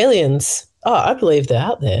 anyway, aliens, I believe they're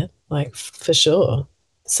out there, like for sure.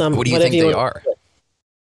 What do you think they are?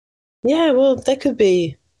 Yeah, well, they could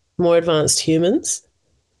be more advanced humans.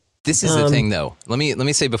 This is the thing, though. Let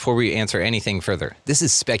me say before we answer anything further, this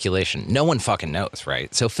is speculation. No one fucking knows,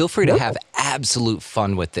 right? So feel free to have absolute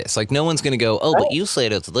fun with this. Like, no one's going to go, oh, but you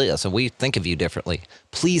said it's this, and we think of you differently.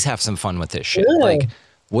 Please have some fun with this shit. Yeah. Like,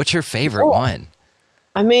 what's your favorite one?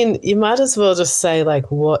 I mean, you might as well just say,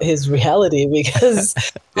 like, what is reality? Because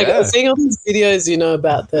like, I'm seeing all these videos, you know,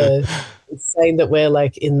 about saying that we're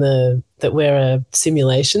like that we're a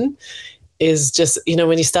simulation. Is just, you know,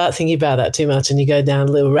 when you start thinking about that too much and you go down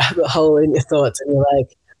a little rabbit hole in your thoughts and you're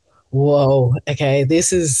like, whoa, okay,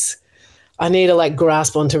 I need to like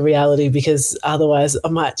grasp onto reality, because otherwise I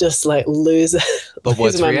might just like lose. But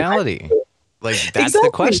what's reality? Like, that's exactly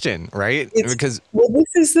the question, right? Well,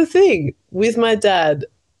 this is the thing. With my dad,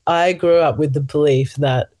 I grew up with the belief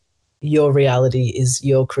that your reality is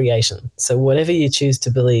your creation. So whatever you choose to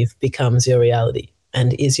believe becomes your reality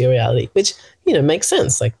and is your reality, which, you know, makes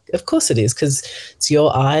sense. Like, of course it is, because it's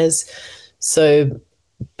your eyes. So,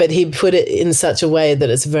 but he put it in such a way that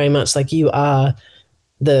it's very much like you are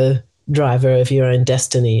the driver of your own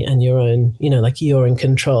destiny and your own, you know, like you're in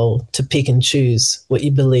control to pick and choose what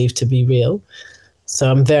you believe to be real. So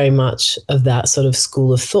I'm very much of that sort of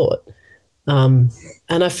school of thought. And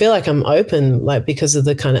I feel like I'm open, like, because of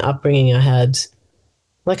the kind of upbringing I had.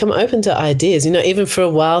 Like, I'm open to ideas, you know, even for a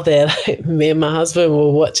while there, like me and my husband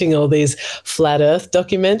were watching all these flat earth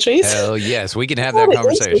documentaries. Hell yes, we can have that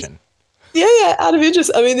conversation. Yeah, out of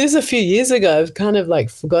interest. I mean, this is a few years ago. I've kind of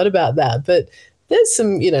like forgot about that, but there's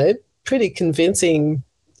some, you know, pretty convincing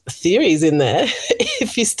theories in there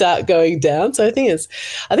if you start going down. So I think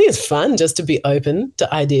it's fun just to be open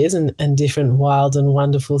to ideas and different wild and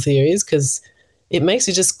wonderful theories, because it makes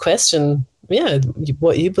you just question,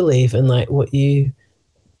 what you believe and like what you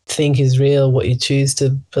think is real, what you choose to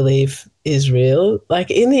believe is real.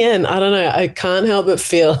 Like, in the end, I don't know, I can't help but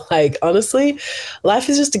feel like, honestly, life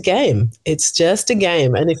is just a game. It's just a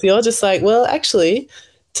game. And if you're just like, well, actually,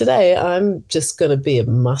 today I'm just going to be a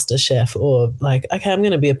master chef, or like, okay, I'm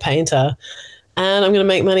going to be a painter and I'm going to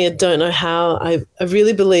make money. I don't know how. I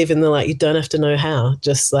really believe in the, like, you don't have to know how,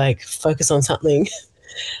 just like focus on something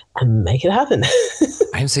and make it happen.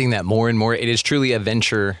 I'm seeing that more and more. It is truly a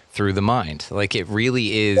venture through the mind. Like it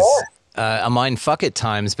really is a mind fuck at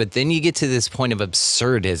times, but then you get to this point of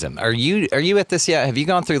absurdism. Are you at this yet? Have you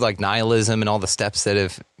gone through like nihilism and all the steps that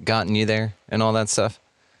have gotten you there and all that stuff?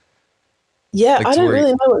 Yeah, Like I don't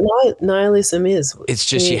really know what nihilism is. It's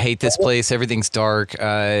just you hate this place. Everything's dark.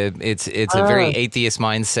 It's a very atheist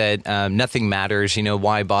mindset. Nothing matters. You know,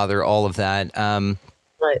 why bother? All of that.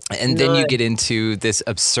 Right. And then you get into this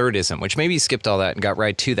absurdism, which maybe you skipped all that and got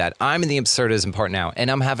right to that. I'm in the absurdism part now,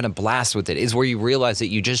 and I'm having a blast with it, is where you realize that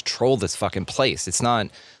you just troll this fucking place. It's not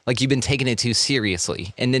like you've been taking it too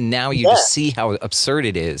seriously. And then now you just see how absurd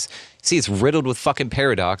it is. See, it's riddled with fucking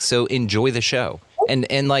paradox, so enjoy the show.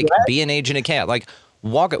 And like, be an agent of chaos. Like,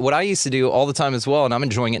 what I used to do all the time as well, and I'm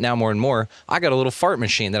enjoying it now more and more, I got a little fart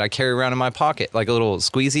machine that I carry around in my pocket, like a little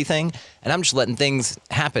squeezy thing, and I'm just letting things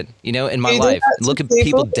happen, you know, in my life. Look at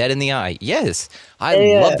people dead in the eye. Yes,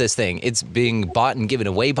 I love this thing. It's being bought and given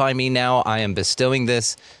away by me now. I am bestowing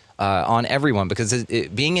this on everyone because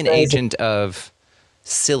being an agent of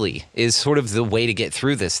silly is sort of the way to get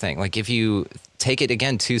through this thing. Like, if you take it,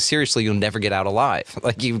 again, too seriously, you'll never get out alive.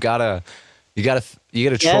 Like, you gotta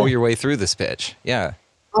troll your way through this bitch. Yeah.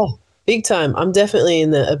 Oh, big time. I'm definitely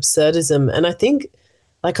in the absurdism. And I think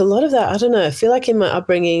like a lot of that, I don't know, I feel like in my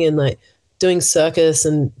upbringing and like doing circus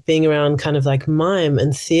and being around kind of like mime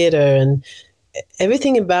and theater and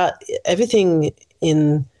everything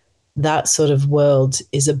in that sort of world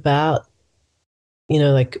is about, you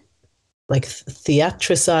know, like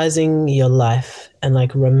theatricizing your life and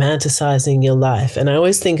like romanticizing your life. And I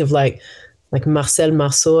always think of like Marcel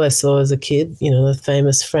Marceau I saw as a kid, you know, the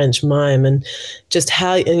famous French mime, and just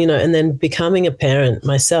how, and, you know, and then becoming a parent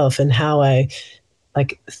myself and how I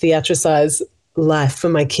like theatricize life for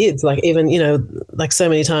my kids. Like even, you know, like so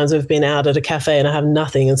many times we've been out at a cafe and I have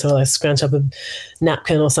nothing. And so I scrunch up a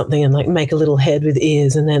napkin or something and like make a little head with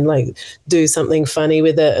ears and then like do something funny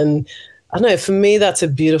with it. And I don't know, for me, that's a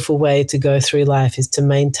beautiful way to go through life, is to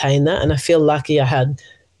maintain that. And I feel lucky I had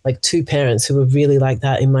like two parents who were really like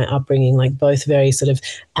that in my upbringing, like both very sort of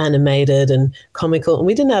animated and comical. And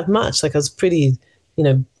we didn't have much. Like I was pretty, you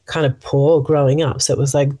know, kind of poor growing up. So it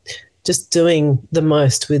was like just doing the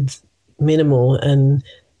most with minimal. And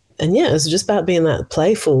yeah, it was just about being that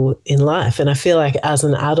playful in life. And I feel like as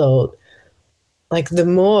an adult, like the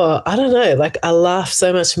more, I don't know, like I laugh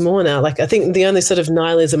so much more now. Like I think the only sort of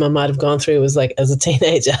nihilism I might have gone through was like as a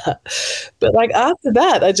teenager. But like after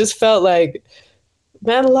that, I just felt like,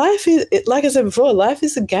 man, life is, like I said before, life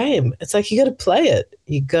is a game. It's like you got to play it.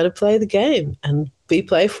 You got to play the game and be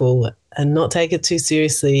playful and not take it too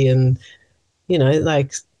seriously. And, you know,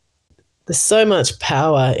 like there's so much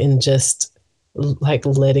power in just like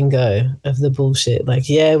letting go of the bullshit. Like,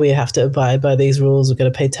 yeah, we have to abide by these rules. We've got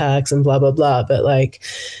to pay tax and blah, blah, blah. But like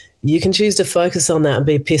you can choose to focus on that and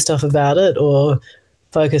be pissed off about it, or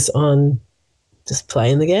focus on just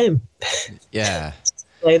playing the game. Yeah.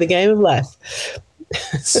 Play the game of life.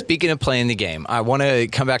 Speaking of playing the game, I want to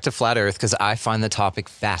come back to Flat Earth because I find the topic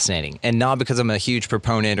fascinating, and not because I'm a huge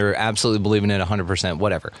proponent or absolutely believe in it 100%,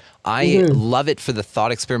 whatever. I love it for the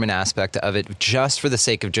thought experiment aspect of it, just for the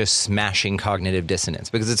sake of just smashing cognitive dissonance,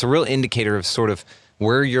 because it's a real indicator of sort of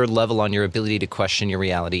where your level on your ability to question your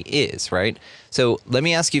reality is, right? So let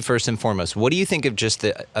me ask you first and foremost, what do you think of just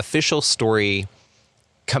the official story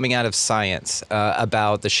coming out of science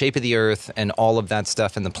about the shape of the Earth and all of that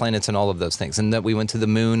stuff and the planets and all of those things, and that we went to the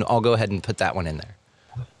moon? I'll go ahead and put that one in there.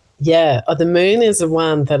 Yeah, the moon is the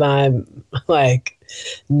one that I'm like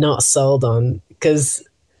not sold on, because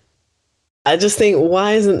I just think,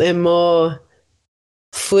 why isn't there more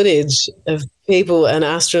footage of people and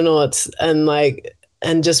astronauts and like,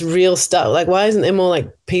 and just real stuff? Like, why isn't there more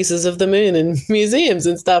like pieces of the moon in museums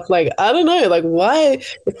and stuff? Like, I don't know, like why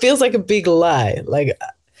it feels like a big lie. Like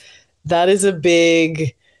that is a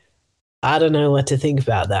big, I don't know what to think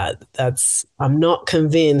about that. I'm not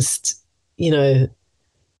convinced, you know.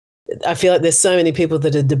 I feel like there's so many people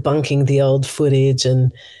that are debunking the old footage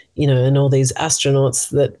and, you know, and all these astronauts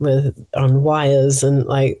that were on wires, and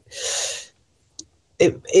like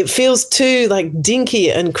it feels too like dinky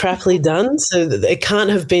and crappily done, so that it can't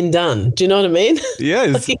have been done. Do you know what I mean?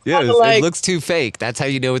 Yes, like, yes. like, it looks too fake. That's how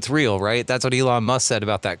you know it's real, right? That's what Elon Musk said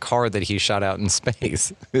about that car that he shot out in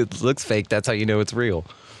space. It looks fake. That's how you know it's real.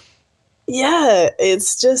 Yeah,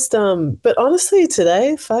 it's just but honestly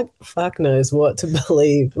today, fuck knows what to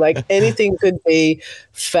believe. Like anything could be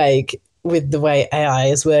fake with the way AI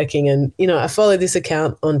is working. And, you know, I followed this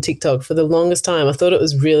account on TikTok for the longest time. I thought it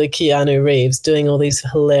was really Keanu Reeves doing all these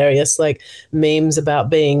hilarious like memes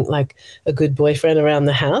about being like a good boyfriend around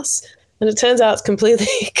the house. And it turns out it's completely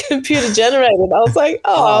computer generated. I was like,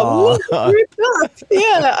 oh, look,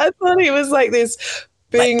 yeah, I thought he was like this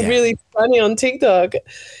being really funny on TikTok.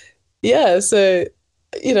 Yeah, so,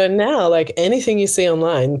 now like anything you see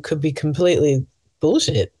online could be completely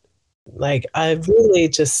bullshit. Like I really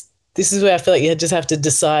this is where I feel like you just have to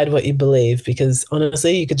decide what you believe, because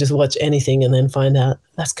honestly, you could just watch anything and then find out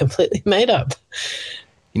that's completely made up.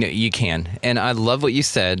 You can. And I love what you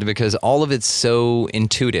said, because all of it's so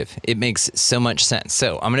intuitive. It makes so much sense.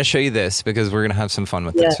 So I'm going to show you this, because we're going to have some fun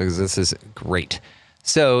with this, because this is great.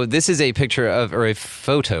 So this is a picture of, or a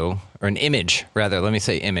photo, or an image, rather, let me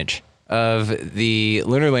say image, of the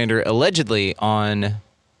lunar lander allegedly on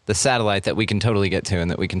the satellite that we can totally get to and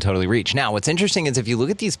that we can totally reach. Now, what's interesting is if you look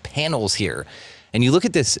at these panels here, and you look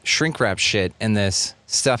at this shrink wrap shit and this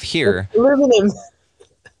stuff here. Aluminum.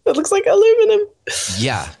 It looks like aluminum.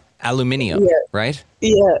 Yeah, aluminium, right?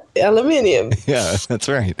 Yeah, aluminium. Yeah, that's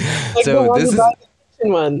right. Like so this is the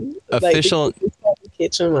kitchen one. official like the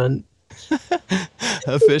kitchen one.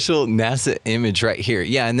 Official NASA image right here.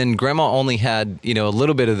 Yeah, and then Grandma only had a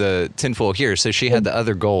little bit of the tinfoil here, so she had the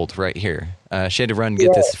other gold right here. She had to run and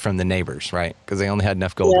get this from the neighbors, right? Because they only had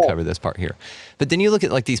enough gold to cover this part here. But then you look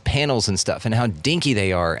at like these panels and stuff, and how dinky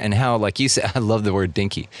they are, and how, like you said, I love the word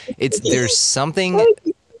dinky. There's something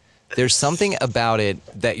about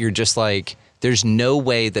it that you're just like, there's no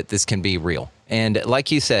way that this can be real. And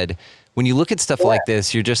like you said, when you look at stuff like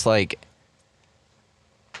this, you're just like,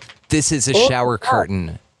 this is a shower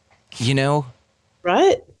curtain,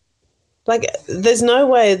 Right? Like, there's no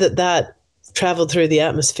way that traveled through the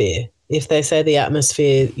atmosphere. If they say the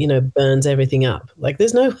atmosphere, burns everything up. Like,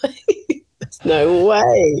 there's no way. There's no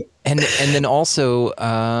way. And then also,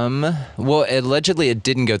 well, allegedly it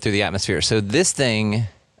didn't go through the atmosphere. So this thing,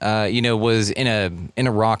 was in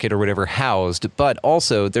a rocket or whatever housed. But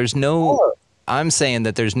also, there's no. I'm saying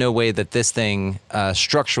that there's no way that this thing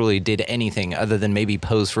structurally did anything other than maybe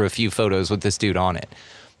pose for a few photos with this dude on it.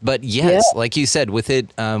 But yes, like you said, with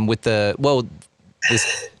it,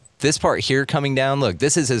 this part here coming down, look,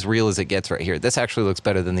 this is as real as it gets right here. This actually looks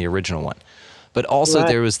better than the original one. But also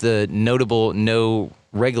there was the notable no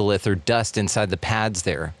regolith or dust inside the pads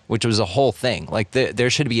there, which was a whole thing. Like there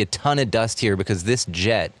should be a ton of dust here, because this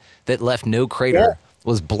jet that left no crater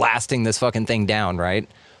was blasting this fucking thing down, right?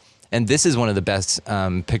 And this is one of the best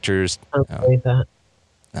pictures. I don't believe that.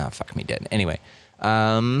 Oh, fuck me dead. Anyway,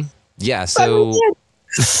 yeah, so...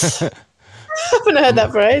 I haven't heard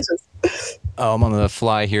that for ages. Oh, I'm on the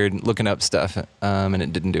fly here looking up stuff, and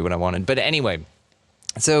it didn't do what I wanted. But anyway,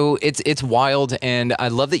 so it's wild, and I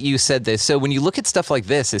love that you said this. So when you look at stuff like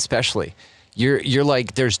this, especially, you're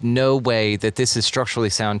like, there's no way that this is structurally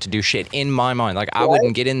sound to do shit, in my mind. Like, I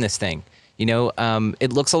wouldn't get in this thing.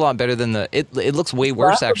 It looks a lot better than it looks way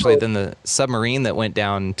worse actually than the submarine that went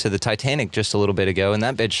down to the Titanic just a little bit ago, and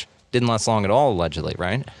that bitch didn't last long at all, allegedly,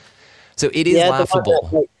 right? So it is laughable. The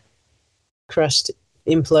one that, crushed,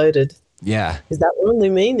 imploded. Yeah. Is that what they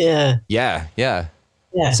mean? Yeah. Yeah. Yeah.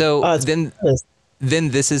 Yeah. So then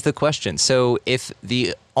this is the question. So if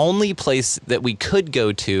the only place that we could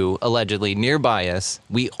go to, allegedly nearby us,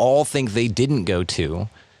 we all think they didn't go to,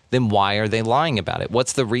 then why are they lying about it?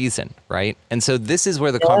 What's the reason, right? And so this is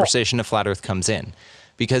where the conversation of Flat Earth comes in,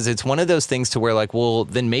 because it's one of those things to where, like, well,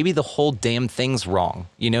 then maybe the whole damn thing's wrong.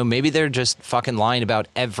 Maybe they're just fucking lying about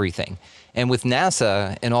everything. And with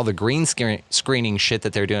NASA and all the green screening shit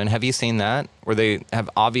that they're doing, have you seen that? Where they have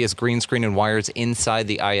obvious green screen and wires inside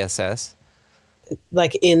the ISS?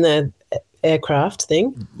 Like in the aircraft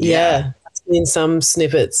thing? Yeah. I've seen some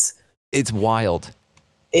snippets. It's wild.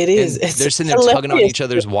 It is. They're sitting there tugging on each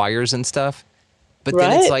other's wires and stuff. But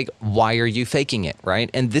then it's like, why are you faking it, right?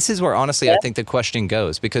 And this is where, honestly, I think the question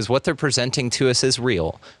goes, because what they're presenting to us is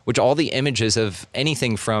real, which all the images of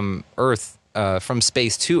anything from Earth, from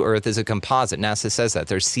space to Earth, is a composite. NASA says that.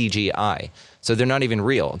 They're CGI. So they're not even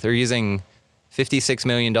real. They're using $56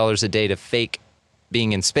 million a day to fake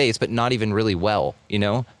being in space, but not even really well,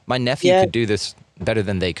 My nephew could do this better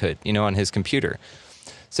than they could, on his computer.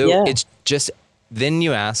 So it's just... Then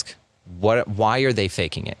you ask, why are they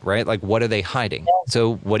faking it, right? Like, what are they hiding?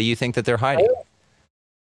 So what do you think that they're hiding?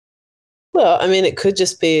 Well, I mean, it could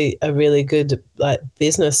just be a really good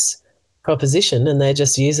business proposition, and they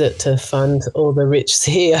just use it to fund all the rich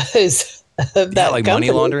CEOs of that like company.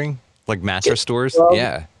 Money laundering, like mattress stores.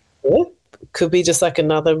 Yeah. Could be just like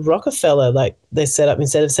another Rockefeller. Like they set up,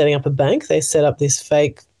 instead of setting up a bank, they set up this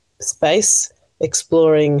fake space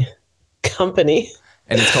exploring company.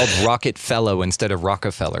 And it's called Rocket Fellow instead of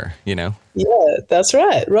Rockefeller, Yeah, that's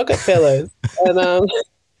right. Rockefeller. And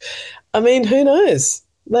I mean, who knows?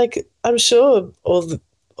 Like, I'm sure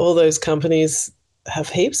all those companies have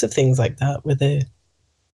heaps of things like that where they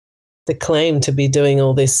claim to be doing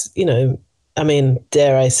all this, I mean,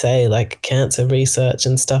 dare I say, like cancer research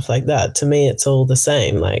and stuff like that. To me, it's all the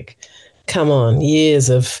same. Like, come on, years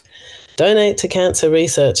of donate to cancer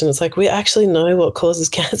research. And it's like, we actually know what causes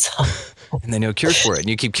cancer. And they know cures for it. And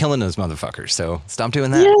you keep killing those motherfuckers. So stop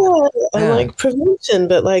doing that. Yeah, and like prevention,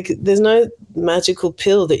 but like there's no magical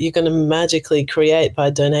pill that you're going to magically create by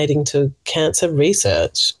donating to cancer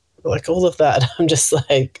research. Like all of that, I'm just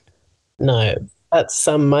like, no, that's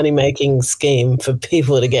some money-making scheme for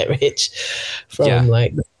people to get rich from.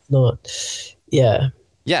 Like, not, yeah.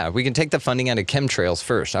 Yeah, we can take the funding out of chemtrails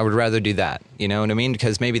first. I would rather do that. You know what I mean?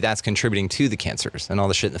 Because maybe that's contributing to the cancers and all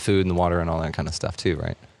the shit in the food and the water and all that kind of stuff too,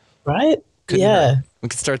 right? Right? Couldn't hurt. We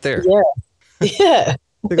could start there. Yeah. Yeah.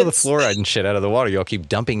 Look at the fluoride and shit out of the water y'all keep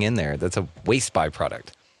dumping in there. That's a waste byproduct.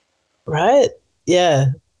 Right?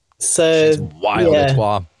 Yeah. So it's wild.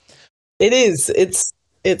 Yeah. It is.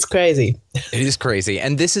 It's crazy. It is crazy.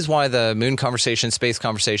 And this is why the moon conversations, space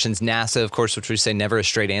conversations, NASA, of course, which we say never a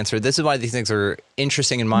straight answer. This is why these things are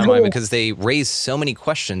interesting in my mind, because they raise so many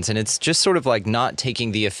questions. And it's just sort of like not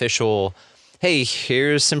taking the official, hey,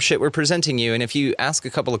 here's some shit we're presenting you. And if you ask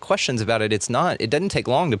a couple of questions about it, it doesn't take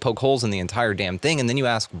long to poke holes in the entire damn thing. And then you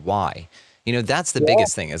ask why. You know, that's the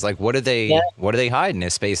biggest thing, is like, what are they hiding?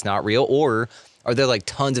 Is space not real? Or are there like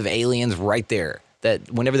tons of aliens right there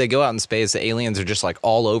that whenever they go out in space, the aliens are just like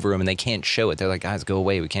all over them and they can't show it? They're like, guys, go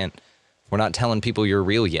away. We're not telling people you're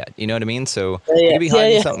real yet. You know what I mean? So you could be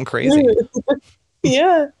hiding something crazy.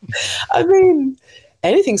 Yeah. I mean,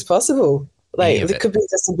 anything's possible. Like, it could be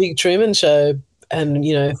just a big Truman show. And,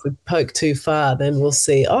 if we poke too far, then we'll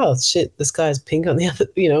see, oh, shit, the sky's pink on the other,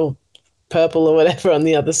 purple or whatever on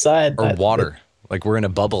the other side. Or water. Like we're in a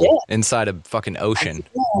bubble inside a fucking ocean.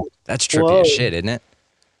 That's trippy as shit, isn't it?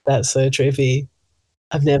 That's so trippy.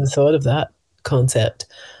 I've never thought of that concept.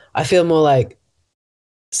 I feel more like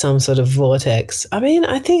some sort of vortex. I mean,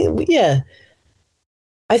 I think we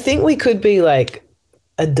could be like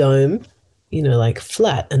a dome, like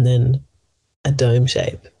flat and then a dome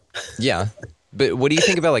shape. Yeah. But what do you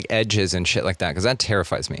think about like edges and shit like that? Because that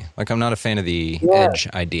terrifies me. Like, I'm not a fan of the edge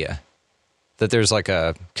idea. That there's like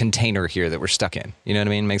a container here that we're stuck in. You know what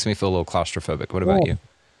I mean? Makes me feel a little claustrophobic. What about you?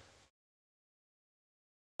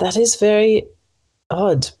 That is very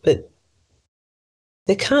odd, but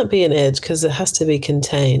there can't be an edge because it has to be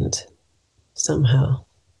contained somehow,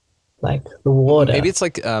 like the water. Maybe it's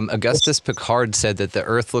like Augustus Piccard said that the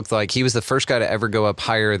Earth looked like, he was the first guy to ever go up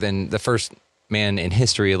higher than the first man in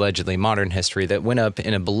history, allegedly modern history, that went up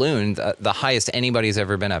in a balloon, the highest anybody's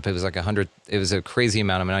ever been up. It was like 100. It was a crazy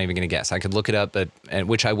amount. I'm not even going to guess. I could look it up,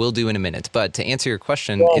 which I will do in a minute. But to answer your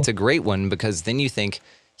question, it's a great one, because then you think,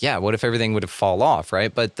 yeah, what if everything would have fall off,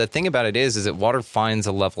 right? But the thing about it is that water finds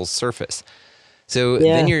a level surface. So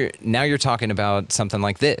then you're talking about something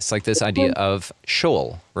like this idea of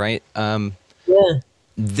shoal, right?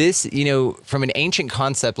 This, from an ancient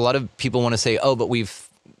concept, a lot of people want to say, oh, but we've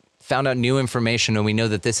found out new information and we know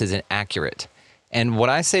that this isn't accurate. And what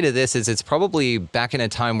I say to this is, it's probably back in a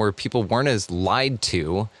time where people weren't as lied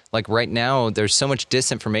to. Like right now, there's so much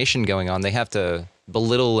disinformation going on. They have to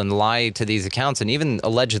belittle and lie to these accounts. And even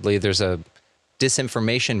allegedly, there's a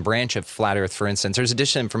disinformation branch of Flat Earth, for instance. There's a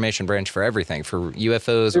disinformation branch for everything, for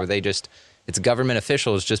UFOs, where it's government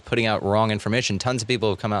officials just putting out wrong information. Tons of people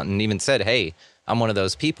have come out and even said, hey, I'm one of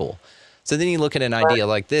those people. So then you look at an idea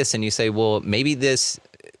like this and you say, well, maybe that's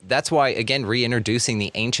why, again, reintroducing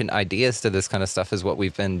the ancient ideas to this kind of stuff is what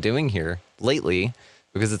we've been doing here lately,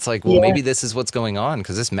 because it's like, well, maybe this is what's going on,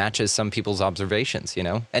 because this matches some people's observations,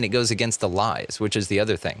 and it goes against the lies, which is the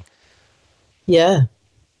other thing. Yeah.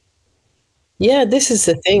 Yeah, this is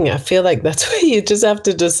the thing. I feel like that's where you just have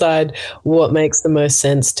to decide what makes the most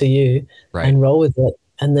sense to you and roll with it.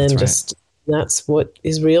 And then that's what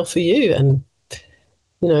is real for you. And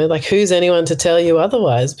like, who's anyone to tell you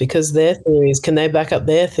otherwise? Because their theories, can they back up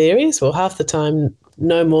their theories? Well, half the time,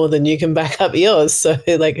 no more than you can back up yours. So,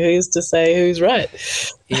 like, who's to say who's right?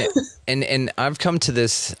 Yeah, and I've come to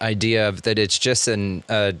this idea of that it's just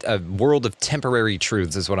a world of temporary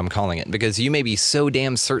truths is what I'm calling it, because you may be so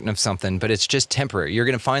damn certain of something, but it's just temporary. You're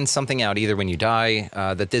going to find something out either when you die,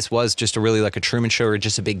 that this was just really like a Truman Show or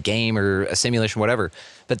just a big game or a simulation, whatever,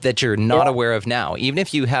 but that you're not aware of now. Even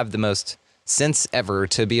if you have the most sense ever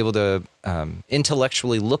to be able to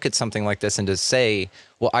intellectually look at something like this and to say,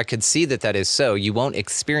 well, I could see that is so, you won't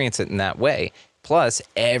experience it in that way. Plus,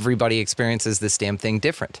 everybody experiences this damn thing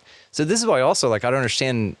different. So this is why also, like, I don't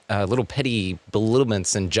understand little petty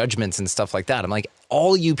belittlements and judgments and stuff like that. I'm like,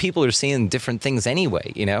 all you people are seeing different things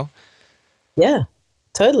anyway, Yeah,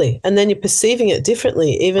 totally. And then you're perceiving it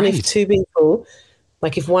differently, even if two people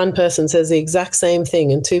Like if one person says the exact same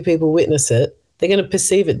thing and two people witness it, they're going to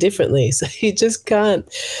perceive it differently. So you just can't.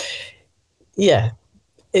 Yeah,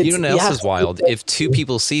 You know what you else have is to. wild? If two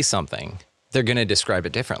people see something, they're going to describe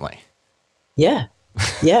it differently. Yeah,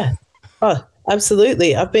 yeah. Oh,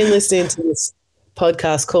 absolutely. I've been listening to this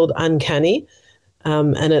podcast called Uncanny,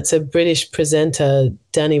 and it's a British presenter,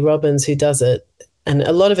 Danny Robbins, who does it. And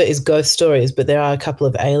a lot of it is ghost stories, but there are a couple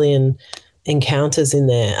of alien encounters in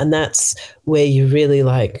there. And that's where you really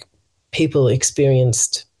like people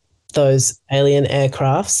experienced those alien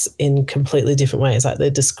aircrafts in completely different ways. Like they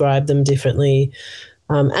describe them differently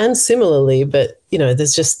and similarly. But, you know,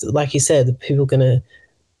 there's just, like you said, people going to,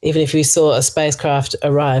 even if you saw a spacecraft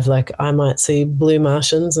arrive, like I might see blue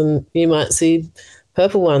Martians and you might see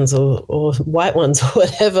purple ones or white ones or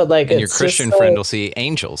whatever. Like, And your it's Christian just so, friend will see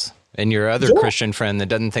angels. And your other yeah, Christian friend that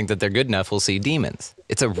doesn't think that they're good enough will see demons.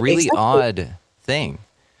 It's a really exactly. odd thing.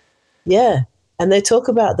 Yeah. And they talk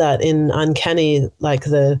about that in Uncanny, like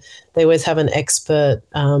they always have an expert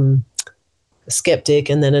skeptic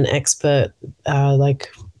and then an expert like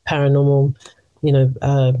paranormal,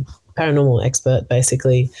 paranormal expert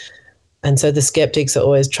basically. And so the skeptics are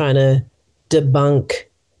always trying to debunk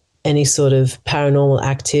any sort of paranormal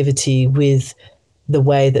activity with the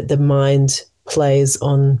way that the mind plays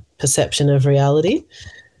on perception of reality.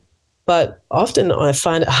 But often I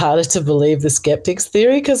find it harder to believe the skeptics'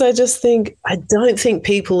 theory because I don't think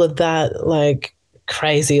people are that like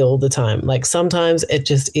crazy all the time. Like sometimes it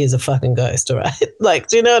just is a fucking ghost, all right? Like,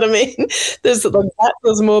 do you know what I mean? There's like that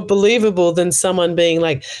was more believable than someone being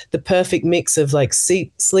like the perfect mix of like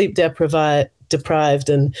sleep deprived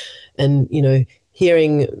and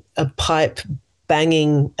hearing a pipe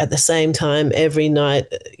banging at the same time every night,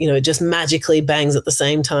 it just magically bangs at the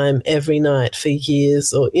same time every night for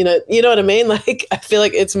years, or you know what I mean? Like I feel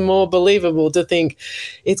like it's more believable to think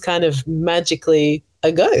it's kind of magically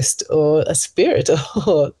a ghost or a spirit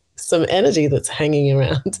or some energy that's hanging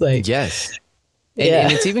around. Like, Yes. yeah.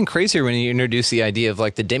 And it's even crazier when you introduce the idea of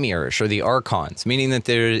like the demiurge or the archons, meaning that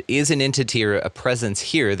there is an entity or a presence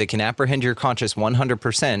here that can apprehend your conscious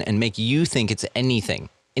 100% and make you think it's anything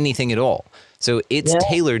at all. So it's Yeah.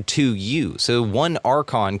 tailored to you. So one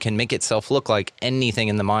archon can make itself look like anything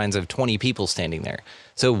in the minds of 20 people standing there.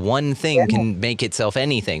 So one thing can make itself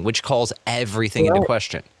anything, which calls everything into Right.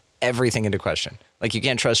 question. Everything into question. Like you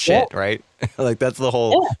can't trust shit, right? Like that's the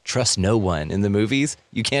whole trust no one in the movies.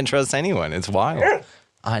 You can't trust anyone. It's wild.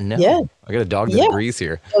 I know. Yeah. I got a dog that Yeah. agrees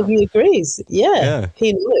here. Oh, he agrees. Yeah. Yeah.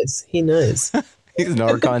 He knows. He's an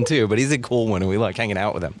archon too, but he's a cool one and we like hanging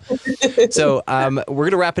out with him. So we're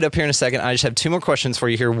going to wrap it up here in a second. I just have two more questions for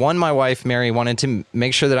you here. One, my wife, Mary, wanted to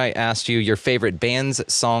make sure that I asked you your favorite bands,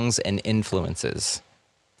 songs, and influences.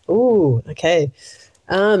 Ooh, okay.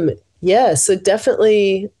 Yeah, so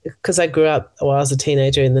definitely because I grew up while I was a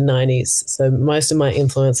teenager in the 90s. So most of my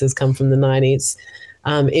influences come from the 90s.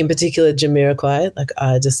 In particular, Jamiroquai. Like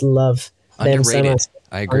I just love them so Underrated. much.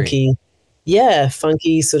 I agree. Funky. Yeah,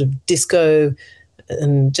 funky sort of disco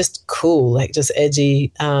and just cool, like just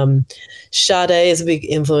edgy. Sade is a big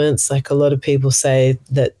influence. Like a lot of people say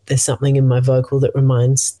that there's something in my vocal that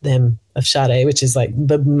reminds them of Sade, which is like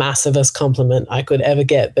the massivest compliment I could ever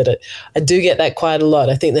get. But I do get that quite a lot.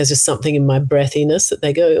 I think there's just something in my breathiness that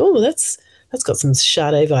they go, oh, that's got some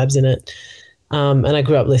Sade vibes in it. And I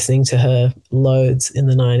grew up listening to her loads in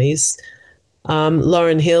the 90s.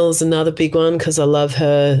 Lauryn Hill's another big one because I love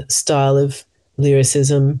her style of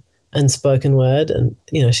lyricism and spoken word. And,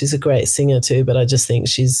 she's a great singer too, but I just think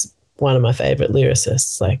she's one of my favorite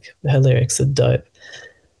lyricists. Like her lyrics are dope.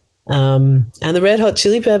 And the Red Hot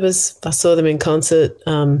Chili Peppers, I saw them in concert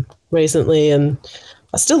recently and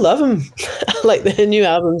I still love them. Like their new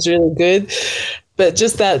album's really good, but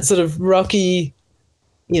just that sort of rocky,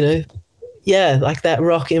 like that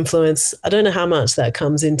rock influence. I don't know how much that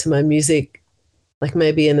comes into my music, like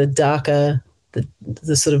maybe in a darker,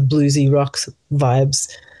 the sort of bluesy rock vibes.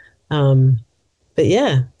 But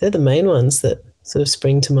yeah, they're the main ones that sort of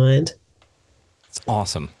spring to mind. It's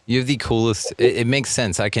awesome. You have the coolest. It makes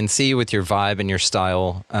sense. I can see with your vibe and your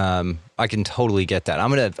style. I can totally get that.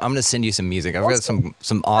 I'm gonna send you some music. I've got some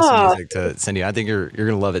awesome music to send you. I think you're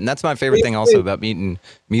gonna love it. And that's my favorite thing also about meeting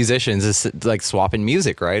musicians is like swapping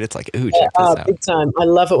music. Right? It's like, ooh, check this out. Big time. I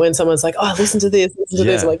love it when someone's like, oh, listen to this.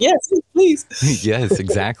 I'm like, yes, please. Yes,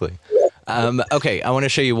 exactly. Okay, I want to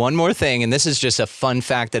show you one more thing, and this is just a fun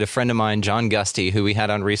fact that a friend of mine, John Gusty, who we had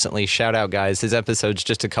on recently, shout out, guys, his episode's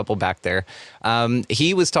just a couple back there.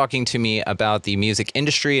 He was talking to me about the music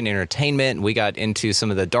industry and entertainment. We got into some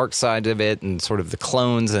of the dark side of it and sort of the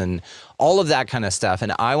clones and all of that kind of stuff.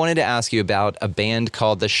 And I wanted to ask you about a band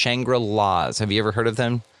called the Shangri-Las. Have you ever heard of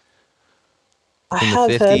them? I in the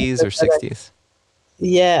have heard 50s or of them, but 60s.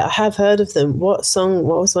 yeah, I have heard of them. What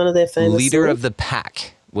was one of their famous Leader songs? of the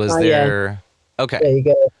Pack was Yeah. their... Okay. There you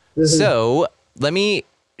go. Mhm. So let me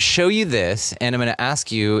show you this, and I'm going to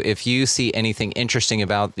ask you if you see anything interesting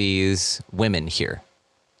about these women here.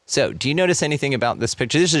 So do you notice anything about this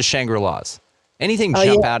picture? This is Shangri-La's. Anything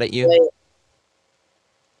jump out at you?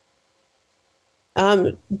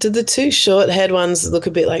 Yeah. Did the two short-haired ones look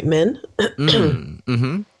a bit like men?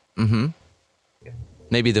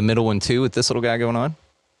 Maybe the middle one too, with this little guy going on?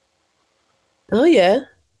 Oh, yeah.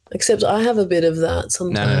 Except I have a bit of that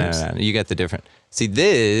sometimes. No. You got the different. See,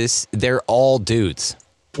 they're all dudes.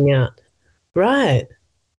 Yeah. Right.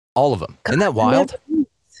 All of them. Isn't that wild?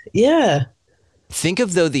 Yeah. Think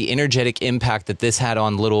of, though, the energetic impact that this had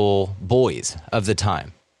on little boys of the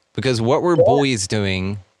time. Because what were boys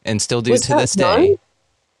doing and still do to this day?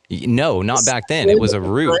 No, not back then. It was a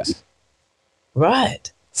ruse.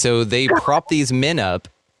 Right. So they propped these men up,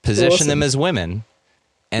 positioned them as women,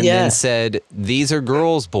 and then said, these are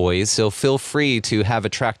girls' boys, so feel free to have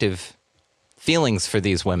attractive feelings for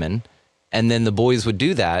these women. And then the boys would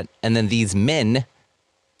do that, and then these men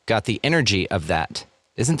got the energy of that.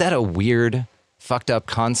 Isn't that a weird, fucked up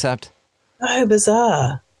concept? Oh,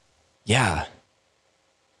 bizarre. Yeah.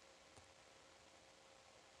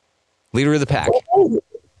 Leader of the Pack.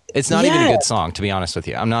 It's not even a good song, to be honest with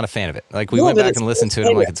you. I'm not a fan of it. Like, we went back and listened to it.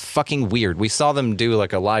 I'm like, it's fucking weird. We saw them do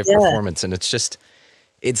like a live performance, and it's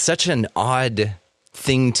such an odd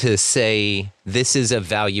thing to say, this is a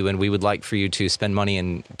value and we would like for you to spend money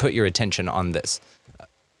and put your attention on this.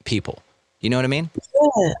 People. You know what I mean?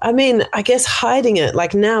 Yeah. I mean, I guess hiding it,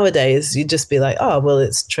 like nowadays, you'd just be like, oh, well,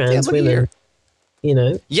 it's trans women. You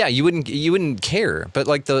know? Yeah, you wouldn't care. But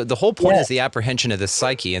like the whole point is the apprehension of the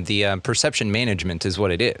psyche, and the perception management is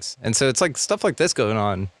what it is. And so it's like stuff like this going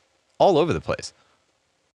on all over the place.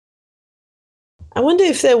 I wonder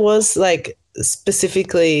if there was like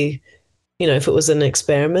specifically, you know, if it was an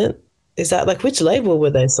experiment. Is that like, which label were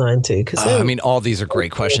they signed to? Because I mean, all these are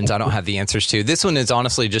great questions. I don't have the answers to. This one is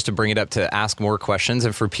honestly just to bring it up to ask more questions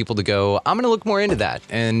and for people to go, I'm going to look more into that,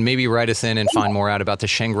 and maybe write us in and find more out about the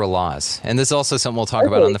Shangri-Las. And this is also something we'll talk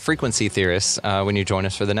about on the Frequency Theorists when you join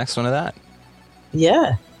us for the next one of that.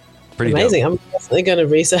 Yeah. Pretty amazing. dope. I'm definitely going to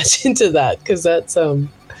research into that, because that's, I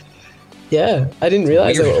didn't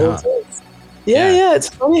realize Weird, they were all sorts. Yeah. It's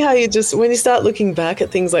funny how you just, when you start looking back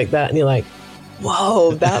at things like that and you're like,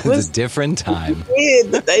 whoa, that was a different time.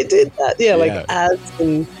 Weird that they did that. Yeah, like ads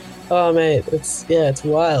and mate, it's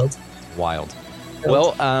wild. Wild.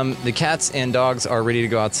 Well, the cats and dogs are ready to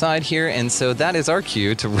go outside here, and so that is our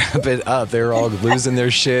cue to wrap it up. They're all losing their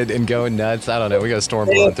shit and going nuts. I don't know. We got a storm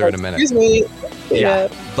blowing through in a minute. Excuse me. Yeah.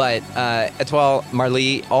 But Etoile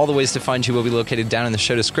Marley, all the ways to find you will be located down in the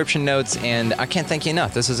show description notes, and I can't thank you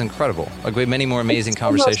enough. This is incredible. Like, we have many more amazing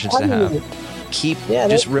conversations to have.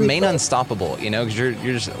 Just remain unstoppable, you know, because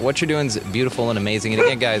you're just, what you're doing is beautiful and amazing. And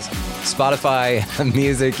again, guys, Spotify,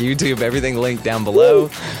 music, YouTube, everything linked down below.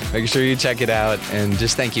 Make sure you check it out, and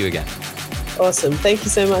just thank you again. Awesome. Thank you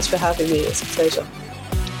so much for having me. It's a pleasure.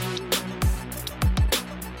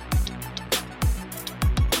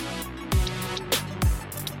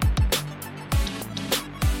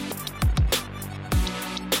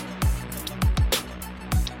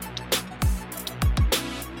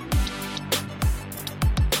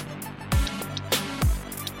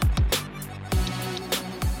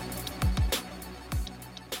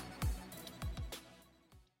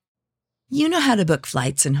 You know how to book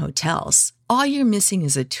flights and hotels. All you're missing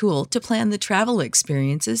is a tool to plan the travel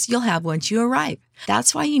experiences you'll have once you arrive.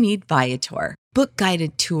 That's why you need Viator. Book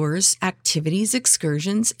guided tours, activities,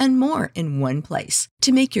 excursions, and more in one place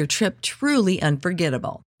to make your trip truly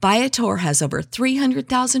unforgettable. Viator has over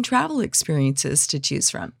 300,000 travel experiences to choose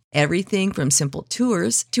from. Everything from simple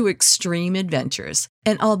tours to extreme adventures,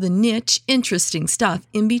 and all the niche, interesting stuff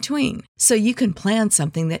in between. So you can plan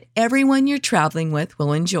something that everyone you're traveling with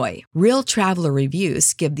will enjoy. Real traveler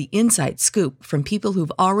reviews give the inside scoop from people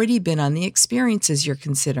who've already been on the experiences you're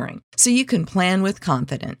considering. So you can plan with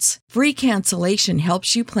confidence. Free cancellation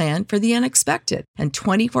helps you plan for the unexpected. And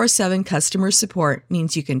 24/7 customer support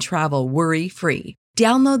means you can travel worry-free.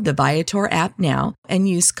 Download the Viator app now and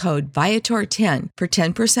use code Viator10 for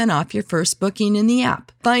 10% off your first booking in the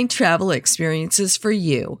app. Find travel experiences for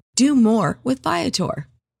you. Do more with Viator.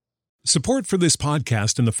 Support for this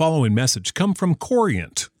podcast and the following message come from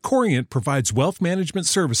Corient. Corient provides wealth management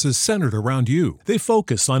services centered around you. They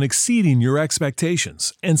focus on exceeding your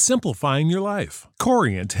expectations and simplifying your life.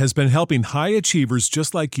 Corient has been helping high achievers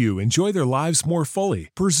just like you enjoy their lives more fully,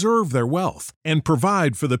 preserve their wealth, and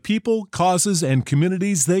provide for the people, causes, and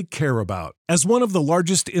communities they care about. As one of the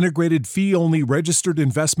largest integrated fee-only registered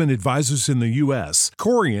investment advisors in the U.S.,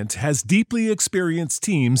 Corient has deeply experienced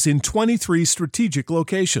teams in 23 strategic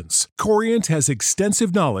locations. Corient has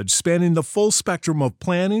extensive knowledge spanning the full spectrum of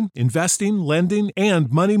planning, investing, lending,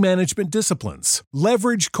 and money management disciplines.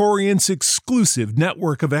 Leverage Corient's exclusive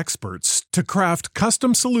network of experts to craft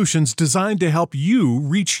custom solutions designed to help you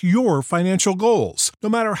reach your financial goals, no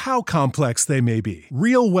matter how complex they may be.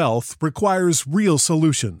 Real wealth requires real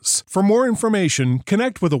solutions. For more information,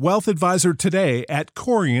 connect with a wealth advisor today at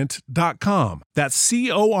Corient.com. That's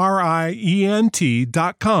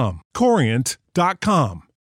Corient.com. Corient.com.